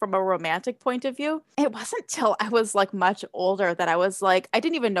and like from a romantic point of view. It wasn't till I was like much older that I was like, I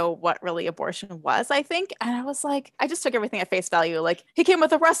didn't even know what really abortion was, I think. And I was like, I just took everything at face value. Like, he came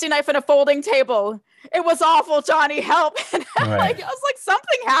with a rusty knife and a folding table. It was awful, Johnny, help. And like, I was like,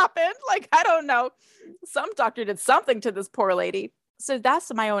 something happened. Like, I don't know. Some doctor did something to this poor lady. So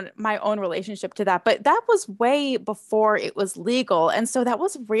that's my own relationship to that. But that was way before it was legal. And so that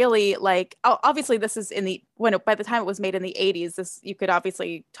was really like, obviously this is by the time it was made in the 80s, this, you could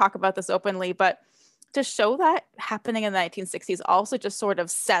obviously talk about this openly, but to show that happening in the 1960s also just sort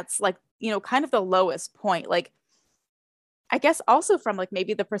of sets like, kind of the lowest point. Like, I guess also from like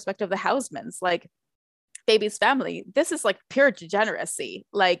maybe the perspective of the Housemans, like Baby's family, this is like pure degeneracy.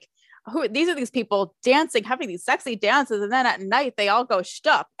 Like, these are these people dancing, having these sexy dances, and then at night they all go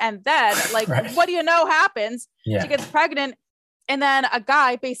shtup, and then like what do you know happens? She gets pregnant, and then a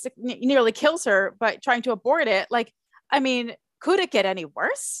guy basically nearly kills her by trying to abort it. Like, I mean, could it get any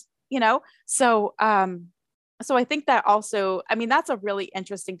worse? So I think that also, I mean, that's a really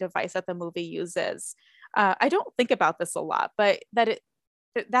interesting device that the movie uses. I don't think about this a lot, but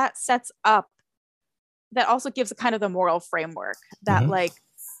that sets up, that also gives a kind of the moral framework that like,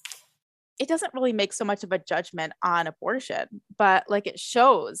 it doesn't really make so much of a judgment on abortion, but like it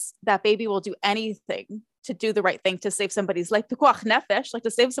shows that Baby will do anything to do the right thing to save somebody's life. Like to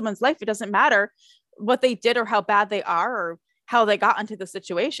save someone's life. It doesn't matter what they did or how bad they are or how they got into the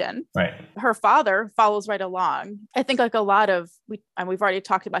situation. Right. Her father follows right along. I think like a lot of, we've already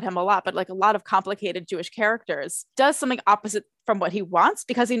talked about him a lot, but like a lot of complicated Jewish characters does something opposite from what he wants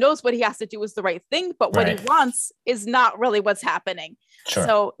because he knows what he has to do is the right thing, but what he wants is not really what's happening. Sure.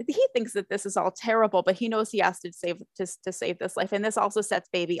 So he thinks that this is all terrible, but he knows he has to save this life. And this also sets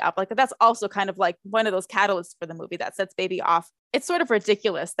Baby up. Like that's also kind of like one of those catalysts for the movie that sets Baby off. It's sort of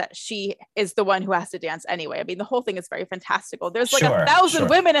ridiculous that she is the one who has to dance anyway. I mean, the whole thing is very fantastical. There's like 1,000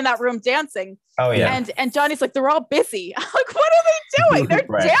 women in that room dancing. Oh yeah. And Johnny's like, they're all busy. I'm like, what are they doing?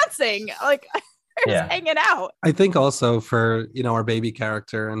 They're dancing. Like just hanging out. I think also for, our Baby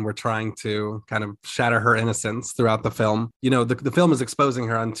character, and we're trying to kind of shatter her innocence throughout the film. The film is exposing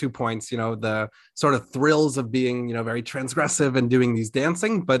her on 2 points, the sort of thrills of being, very transgressive and doing these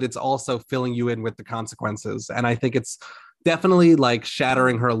dancing, but it's also filling you in with the consequences. And I think it's definitely like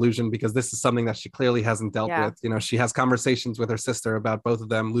shattering her illusion because this is something that she clearly hasn't dealt with. She has conversations with her sister about both of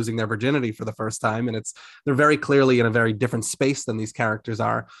them losing their virginity for the first time. And they're very clearly in a very different space than these characters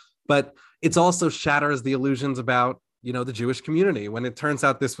are. But it's also shatters the illusions about, the Jewish community when it turns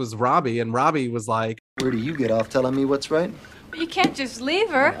out this was Robbie, and Robbie was like, where do you get off telling me what's right? But you can't just leave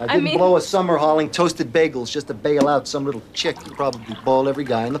her. I didn't blow a summer hauling toasted bagels just to bail out some little chick who probably balled every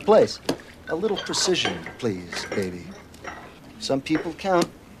guy in the place. A little precision, please, baby. Some people count,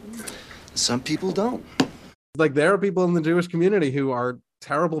 some people don't. Like there are people in the Jewish community who are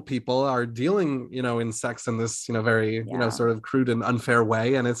terrible people, are dealing, in sex in this, very, sort of crude and unfair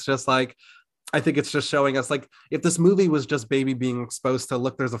way. And it's just like, I think it's just showing us like, if this movie was just Baby being exposed to,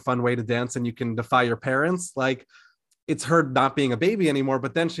 look, there's a fun way to dance and you can defy your parents, like it's her not being a baby anymore,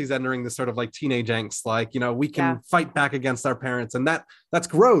 but then she's entering this sort of like teenage angst, like, we can fight back against our parents. And that's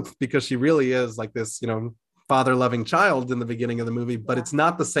growth because she really is like this, father-loving child in the beginning of the movie, but it's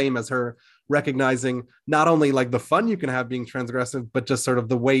not the same as her recognizing not only like the fun you can have being transgressive, but just sort of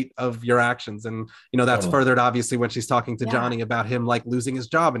the weight of your actions. And, you know, that's furthered obviously when she's talking to Johnny about him like losing his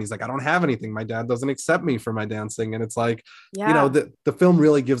job. And he's like, I don't have anything. My dad doesn't accept me for my dancing. And it's like, you know, the film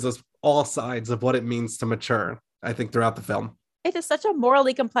really gives us all sides of what it means to mature, I think, throughout the film. It is such a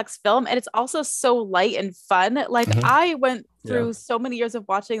morally complex film, and it's also so light and fun. Like I went through so many years of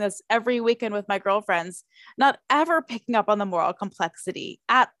watching this every weekend with my girlfriends, not ever picking up on the moral complexity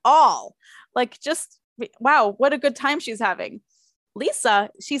at all. Like, just wow, what a good time she's having.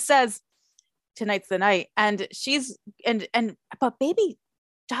 Lisa, she says, tonight's the night, and but Baby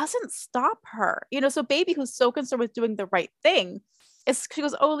doesn't stop her, you know. So Baby, who's so concerned with doing the right thing, she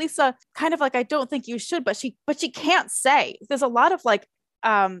goes, oh, Lisa, kind of like, I don't think you should, but she can't say. There's a lot of like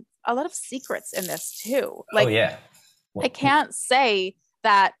a lot of secrets in this too. Like, I can't say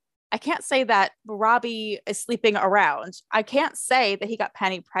that Robbie is sleeping around. I can't say that he got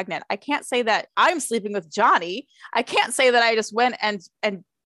Penny pregnant. I can't say that I'm sleeping with Johnny. I can't say that I just went and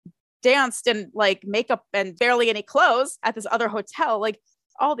danced in like makeup and barely any clothes at this other hotel. Like,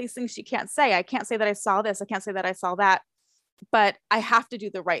 all these things she can't say. I can't say that I saw this. I can't say that I saw that. But I have to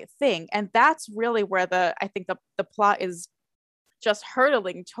do the right thing. And that's really where I think the plot is just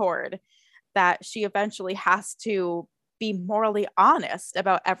hurtling toward, that she eventually has to be morally honest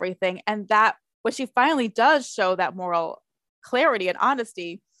about everything. And that when she finally does show that moral clarity and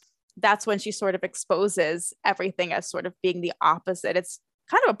honesty, that's when she sort of exposes everything as sort of being the opposite. It's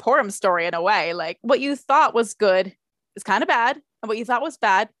kind of a Purim story in a way. Like, what you thought was good is kind of bad, and what you thought was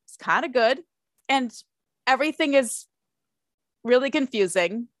bad is kind of good. And everything is really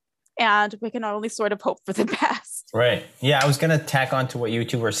confusing, and we can only sort of hope for the best. Right. Yeah, I was going to tack on to what you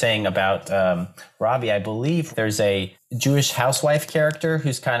two were saying about Robbie. I believe there's a Jewish housewife character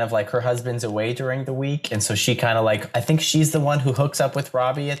who's kind of like, her husband's away during the week, and so she kind of like, I think she's the one who hooks up with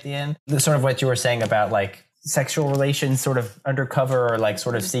Robbie at the end. Sort of what you were saying about like sexual relations sort of undercover or like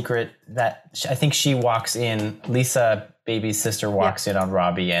sort of secret, that I think she walks in, Lisa, Baby's sister, walks in on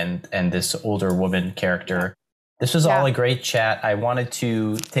Robbie and this older woman character. This was all a great chat. I wanted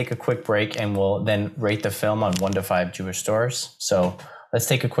to take a quick break, and we'll then rate the film on 1 to 5 Jewish stars. So let's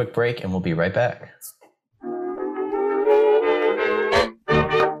take a quick break, and we'll be right back.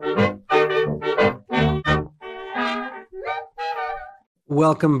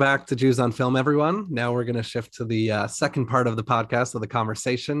 Welcome back to Jews on Film, everyone. Now we're going to shift to the second part of the podcast, of the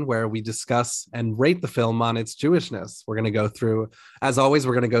conversation, where we discuss and rate the film on its Jewishness. We're going to go through, as always,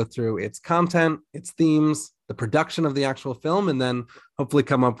 we're going to go through its content, its themes, the production of the actual film, and then hopefully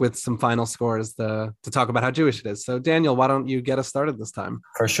come up with some final scores to talk about how Jewish it is. So Daniel, why don't you get us started this time?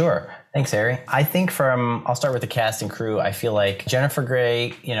 For sure. Thanks, Harry. I think I'll start with the cast and crew. I feel like Jennifer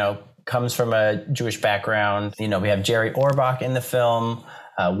Grey, you know, comes from a Jewish background. You know, we have Jerry Orbach in the film,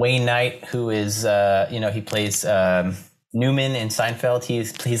 Wayne Knight, who is, he plays Newman in Seinfeld.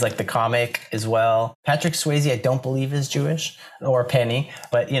 He's like the comic as well. Patrick Swayze, I don't believe is Jewish, or Penny,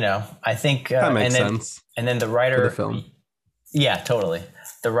 but you know, I think that makes sense. And then the writer for the film. Yeah, totally.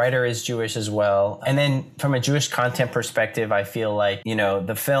 The writer is Jewish as well. And then from a Jewish content perspective, I feel like, you know,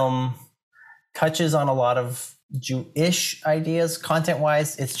 the film touches on a lot of Jewish ideas content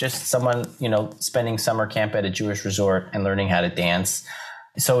wise. It's just someone, you know, spending summer camp at a Jewish resort and learning how to dance.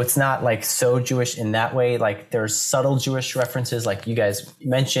 So it's not like so Jewish in that way. Like there's subtle Jewish references, like you guys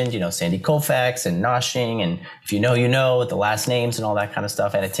mentioned, you know, Sandy Koufax and Noshing, and if you know, the last names and all that kind of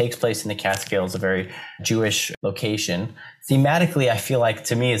stuff. And it takes place in the Catskills, a very Jewish location. Thematically, I feel like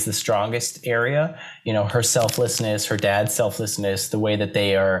to me is the strongest area. You know, her selflessness, her dad's selflessness, the way that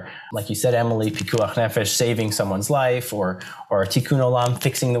they are, like you said, Emily, pikuach nefesh, saving someone's life, or tikkun olam,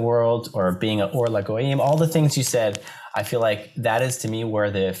 fixing the world, or being a or lagoyim, all the things you said. I feel like that is to me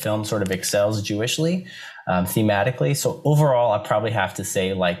where the film sort of excels Jewishly, thematically. So overall, I probably have to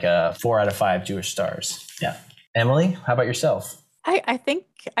say like 4 out of 5 Jewish stars. Yeah. Emily, how about yourself? I think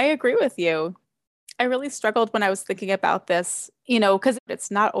I agree with you. I really struggled when I was thinking about this, you know, because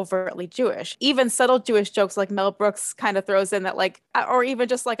it's not overtly Jewish. Even subtle Jewish jokes like Mel Brooks kind of throws in that, like, or even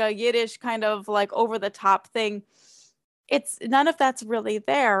just like a Yiddish kind of like over the top thing. It's none of that's really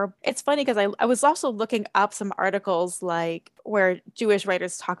there. It's funny because I was also looking up some articles like where Jewish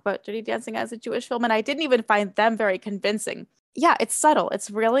writers talk about Dirty Dancing as a Jewish film, and I didn't even find them very convincing. Yeah, it's subtle. It's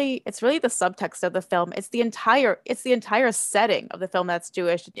really the subtext of the film. It's the entire setting of the film that's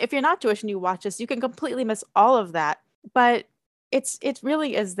Jewish. If you're not Jewish and you watch this, you can completely miss all of that. But it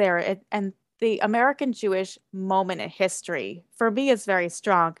really is there. And the American Jewish moment in history for me is very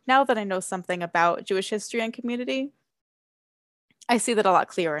strong. Now that I know something about Jewish history and community, I see that a lot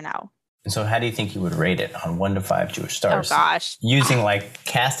clearer now. So how do you think you would rate it on 1 to 5 Jewish stars? Oh gosh. Using like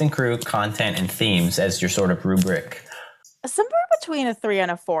cast and crew, content, and themes as your sort of rubric. Somewhere between a 3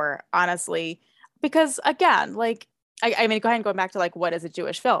 and a 4, honestly. Because again, like I mean, go ahead and go back to like what is a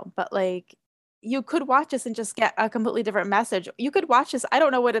Jewish film, but like you could watch this and just get a completely different message. You could watch this. I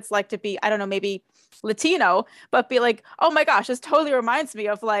don't know what it's like to be, I don't know, maybe Latino, but be like, oh my gosh, this totally reminds me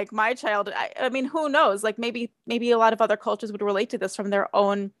of like my childhood. I mean, who knows? Like maybe a lot of other cultures would relate to this from their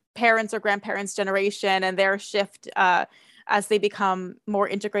own parents or grandparents' generation and their shift as they become more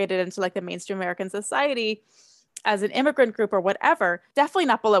integrated into like the mainstream American society as an immigrant group or whatever. Definitely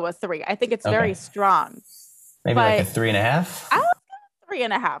not below a 3. I think it's very strong. Maybe like a 3.5. I would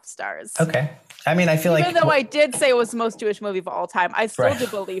give 3.5 stars. Okay. I mean, I feel even though I did say it was the most Jewish movie of all time, I still do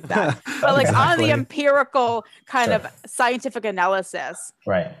believe that. But like on the empirical kind of scientific analysis,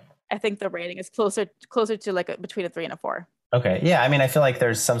 right? I think the rating is closer to like between a 3 and a 4. Okay. Yeah. I mean, I feel like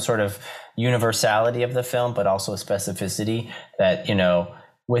there's some sort of universality of the film, but also a specificity that, you know,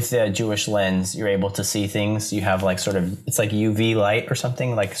 with the Jewish lens, you're able to see things. You have like sort of, it's like UV light or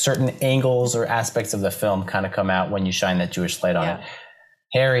something, like certain angles or aspects of the film kind of come out when you shine that Jewish light on it.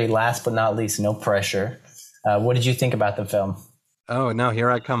 Harry, last but not least, no pressure. What did you think about the film? Oh no, here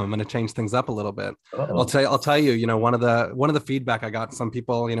I come. I'm going to change things up a little bit. I'll tell you, you know, one of the feedback I got, some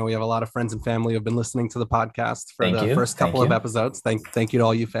people, you know, we have a lot of friends and family who've been listening to the podcast for the first couple of episodes. Thank you to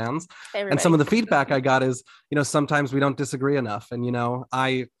all you fans. And some of the feedback I got is, you know, sometimes we don't disagree enough. And, you know,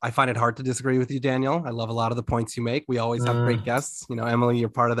 I find it hard to disagree with you, Daniel. I love a lot of the points you make. We always have great guests. You know, Emily, you're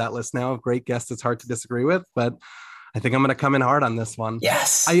part of that list now of great guests it's hard to disagree with, but I think I'm going to come in hard on this one.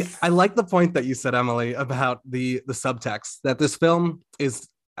 Yes. I like the point that you said, Emily, about the subtext, that this film is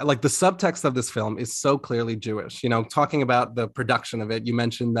like, the subtext of this film is so clearly Jewish. You know, talking about the production of it, you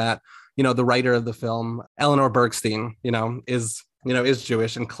mentioned that, you know, the writer of the film, Eleanor Bergstein, is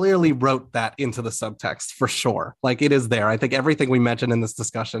Jewish and clearly wrote that into the subtext for sure. Like it is there. I think everything we mentioned in this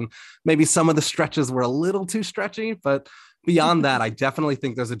discussion, maybe some of the stretches were a little too stretchy, but beyond that, I definitely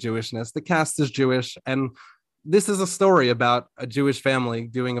think there's a Jewishness. The cast is Jewish, and this is a story about a Jewish family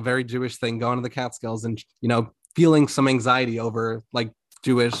doing a very Jewish thing, going to the Catskills and, you know, feeling some anxiety over like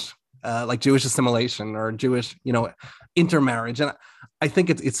Jewish assimilation or Jewish, you know, intermarriage. And I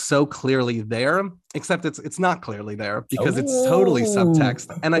think it's so clearly there, except it's not clearly there because it's totally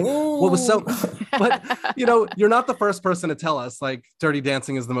subtext. And but you know, you're not the first person to tell us like Dirty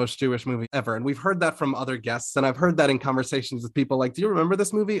Dancing is the most Jewish movie ever. And we've heard that from other guests. And I've heard that in conversations with people like, do you remember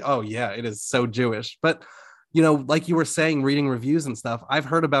this movie? Oh yeah, it is so Jewish. But you know, like you were saying, reading reviews and stuff, I've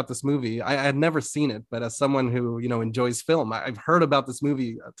heard about this movie. I had never seen it, but as someone who, you know, enjoys film, I've heard about this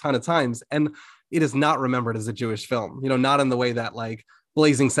movie a ton of times, and it is not remembered as a Jewish film, you know, not in the way that like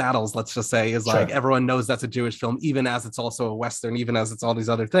Blazing Saddles, let's just say, is like everyone knows that's a Jewish film, even as it's also a Western, even as it's all these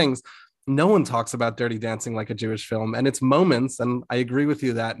other things. No one talks about Dirty Dancing like a Jewish film, and it's moments, and I agree with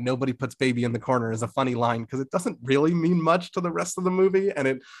you that nobody puts baby in the corner is a funny line because it doesn't really mean much to the rest of the movie, and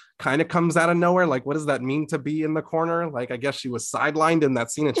it kind of comes out of nowhere. Like, what does that mean to be in the corner? Like, I guess she was sidelined in that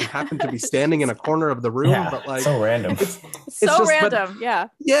scene and she happened to be standing in a corner of the room, but like so random. It's so random.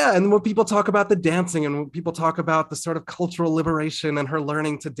 Yeah. And when people talk about the dancing and when people talk about the sort of cultural liberation and her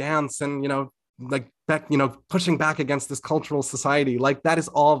learning to dance and, you know, like back, you know, pushing back against this cultural society, like that is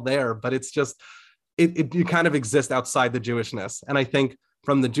all there, but it's just it kind of exists outside the Jewishness. And I think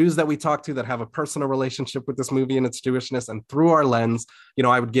from the Jews that we talk to that have a personal relationship with this movie and its Jewishness, and through our lens, you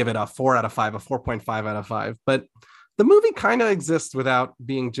know, I would give it a 4 out of 5, a 4.5 out of 5. But the movie kind of exists without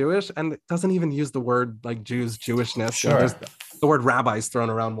being Jewish, and it doesn't even use the word like Jews, Jewishness. Sure. You know, there's the word rabbis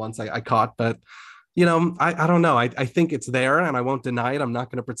thrown around once I caught, but you know, I don't know. I think it's there and I won't deny it. I'm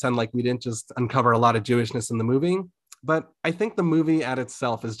not going to pretend like we didn't just uncover a lot of Jewishness in the movie. But I think the movie at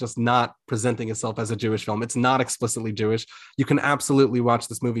itself is just not presenting itself as a Jewish film. It's not explicitly Jewish. You can absolutely watch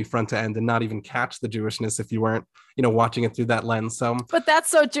this movie front to end and not even catch the Jewishness if you weren't, you know, watching it through that lens. So, but that's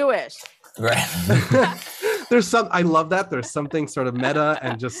so Jewish. Right. I love that. There's something sort of meta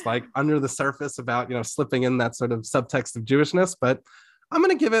and just like under the surface about, you know, slipping in that sort of subtext of Jewishness. But I'm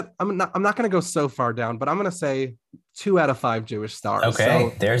going to give it, I'm not going to go so far down, but I'm going to say 2 out of 5 Jewish stars. Okay.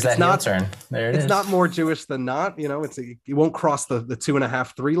 So there's that heel turn. There it is. It's not more Jewish than not, you know, it won't cross the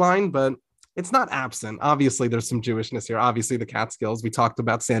 2.5, 3 line, but it's not absent. Obviously there's some Jewishness here. Obviously the Catskills, we talked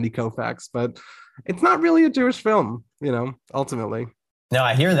about Sandy Koufax, but it's not really a Jewish film, you know, ultimately. No,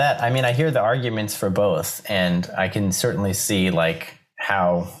 I hear that. I mean, I hear the arguments for both, and I can certainly see like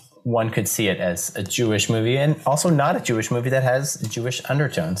how one could see it as a Jewish movie and also not a Jewish movie that has Jewish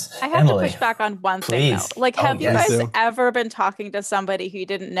undertones. I have to push back on one thing though. Like, have you guys ever been talking to somebody who you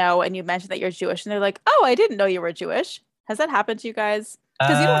didn't know and you mentioned that you're Jewish and they're like, oh, I didn't know you were Jewish? Has that happened to you guys?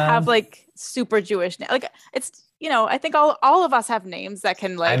 Because you don't have like super Jewish like it's I think all of us have names that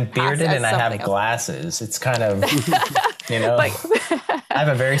can like. I'm bearded and I have glasses. It's kind of like I have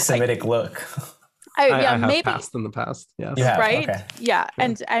a very Semitic look. I have maybe passed in the past. Yes. You have? Right. Okay. Yeah.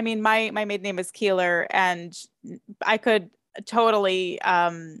 And I mean, my maiden name is Keeler, and I could totally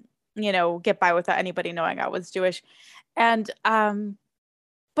get by without anybody knowing I was Jewish. And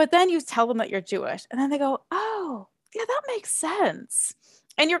but then you tell them that you're Jewish, and then they go, "Oh, yeah, that makes sense."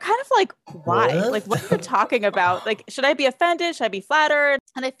 And you're kind of like, why? What? Like, what are you talking about? Like, should I be offended? Should I be flattered?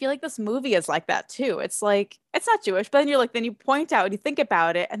 And I feel like this movie is like that too. It's like, it's not Jewish, but then you're like, then you point out, you think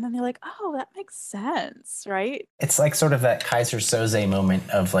about it, and then you're like, oh, that makes sense, right? It's like sort of that Kaiser Soze moment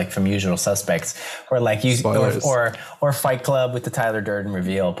of like from Usual Suspects, where like you or Fight Club with the Tyler Durden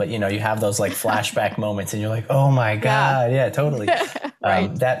reveal, but you have those like flashback moments, and you're like, oh my god, yeah totally.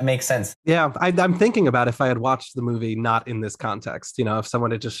 Right. That makes sense. Yeah, I'm thinking about if I had watched the movie not in this context, if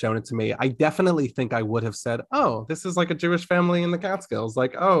someone had just shown it to me, I definitely think I would have said, oh, this is like a Jewish family in the Catskills,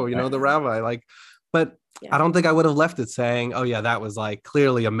 like, oh, the rabbi, like, but I don't think I would have left it saying, oh yeah, that was like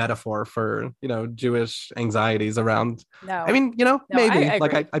clearly a metaphor for, Jewish anxieties around. No. I mean, maybe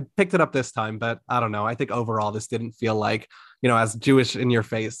I picked it up this time, but I don't know. I think overall this didn't feel like, as Jewish in your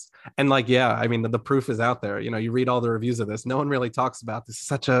face. And like, yeah, I mean, the proof is out there. You read all the reviews of this. No one really talks about this. It's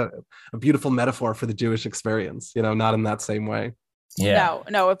such a beautiful metaphor for the Jewish experience, not in that same way. Yeah.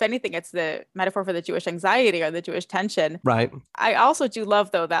 No. If anything, it's the metaphor for the Jewish anxiety or the Jewish tension. Right. I also do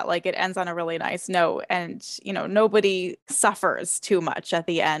love, though, that like it ends on a really nice note, and nobody suffers too much at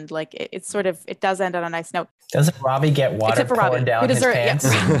the end. Like it does end on a nice note. Doesn't Robbie get water poured down his pants?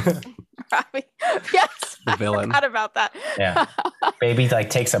 Yeah. Robbie, yes. The villain. I forgot about that. Yeah. Baby like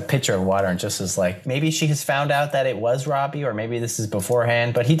takes a pitcher of water and just is like, maybe she has found out that it was Robbie, or maybe this is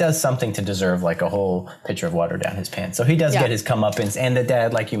beforehand, but he does something to deserve like a whole pitcher of water down his pants. So he does get his comeuppance. And the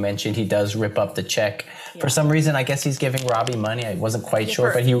dad, like you mentioned, he does rip up the check. Yeah. For some reason, I guess he's giving Robbie money. I wasn't quite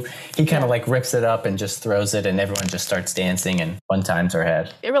sure, but he kind of like rips it up and just throws it, and everyone just starts dancing and fun times are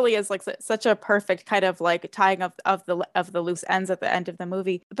had. It really is like such a perfect kind of like tying of the loose ends at the end of the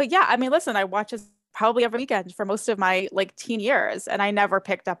movie. But yeah, I mean, listen, I watch this probably every weekend for most of my like teen years, and I really never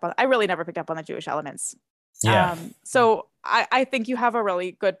picked up on the Jewish elements. Yeah. So I think you have a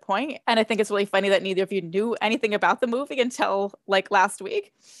really good point, and I think it's really funny that neither of you knew anything about the movie until like last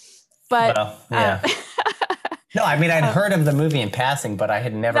week. But yeah. No, I mean, I'd heard of the movie in passing, but I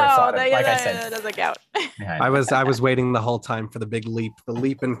had never thought of it. Like I said, that doesn't count. I was waiting the whole time for the big leap, the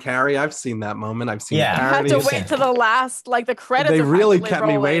leap and carry. I've seen that moment. I've seen you had to wait to the last, like the credits. They really kept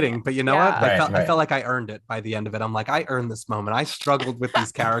me waiting, but you know what? I felt like I earned it by the end of it. I'm like, I earned this moment. I struggled with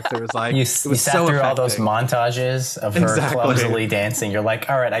these characters. Like you sat so through affecting. all those montages of her clumsily dancing. You're like,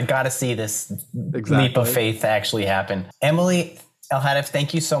 all right, I got to see this leap of faith actually happen. Emily Alhadeff,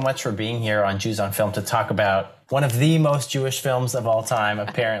 thank you so much for being here on Jews on Film to talk about one of the most Jewish films of all time,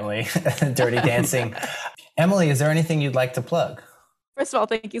 apparently, Dirty Dancing. Emily, is there anything you'd like to plug? First of all,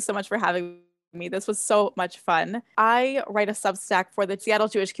 thank you so much for having me. This was so much fun. I write a Substack for the Seattle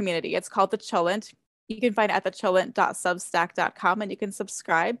Jewish community. It's called The Cholent. You can find it at thecholent.substack.com, and you can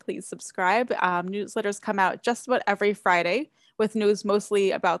subscribe. Please subscribe. Newsletters come out just about every Friday with news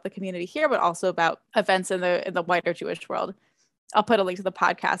mostly about the community here, but also about events in the wider Jewish world. I'll put a link to the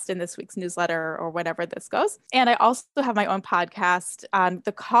podcast in this week's newsletter or whenever this goes. And I also have my own podcast on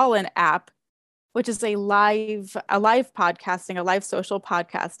the Call-In app, which is a live podcasting, a live social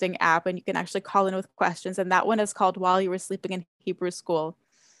podcasting app. And you can actually call in with questions. And that one is called While You Were Sleeping in Hebrew School.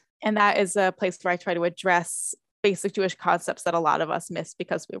 And that is a place where I try to address basic Jewish concepts that a lot of us miss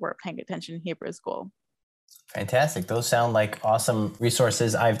because we weren't paying attention in Hebrew school. Fantastic. Those sound like awesome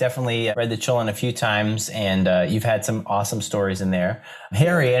resources. I've definitely read The Cholent a few times, and you've had some awesome stories in there.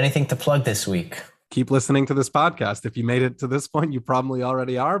 Harry, anything to plug this week? Keep listening to this podcast. If you made it to this point, you probably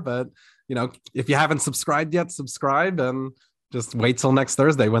already are. But, if you haven't subscribed yet, subscribe and just wait till next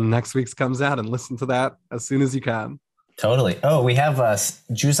Thursday when next week's comes out and listen to that as soon as you can. Totally. Oh, we have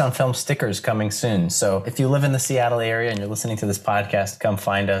Jews on Film stickers coming soon. So if you live in the Seattle area and you're listening to this podcast, come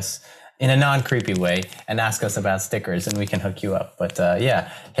find us in a non-creepy way and ask us about stickers and we can hook you up. But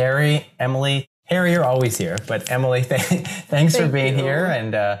Harry, Emily, Harry, you're always here. But Emily, thanks for being here.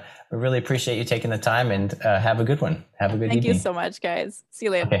 And we really appreciate you taking the time, and have a good one. Have a good evening. Thank you so much, guys. See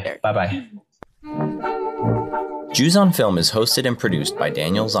you later. Okay, bye-bye. Jews on Film is hosted and produced by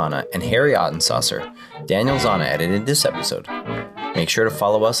Daniel Zana and Harry Ottensaucer. Daniel Zana edited this episode. Make sure to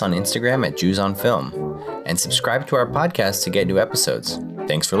follow us on Instagram at Jews on Film and subscribe to our podcast to get new episodes.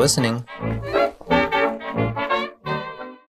 Thanks for listening.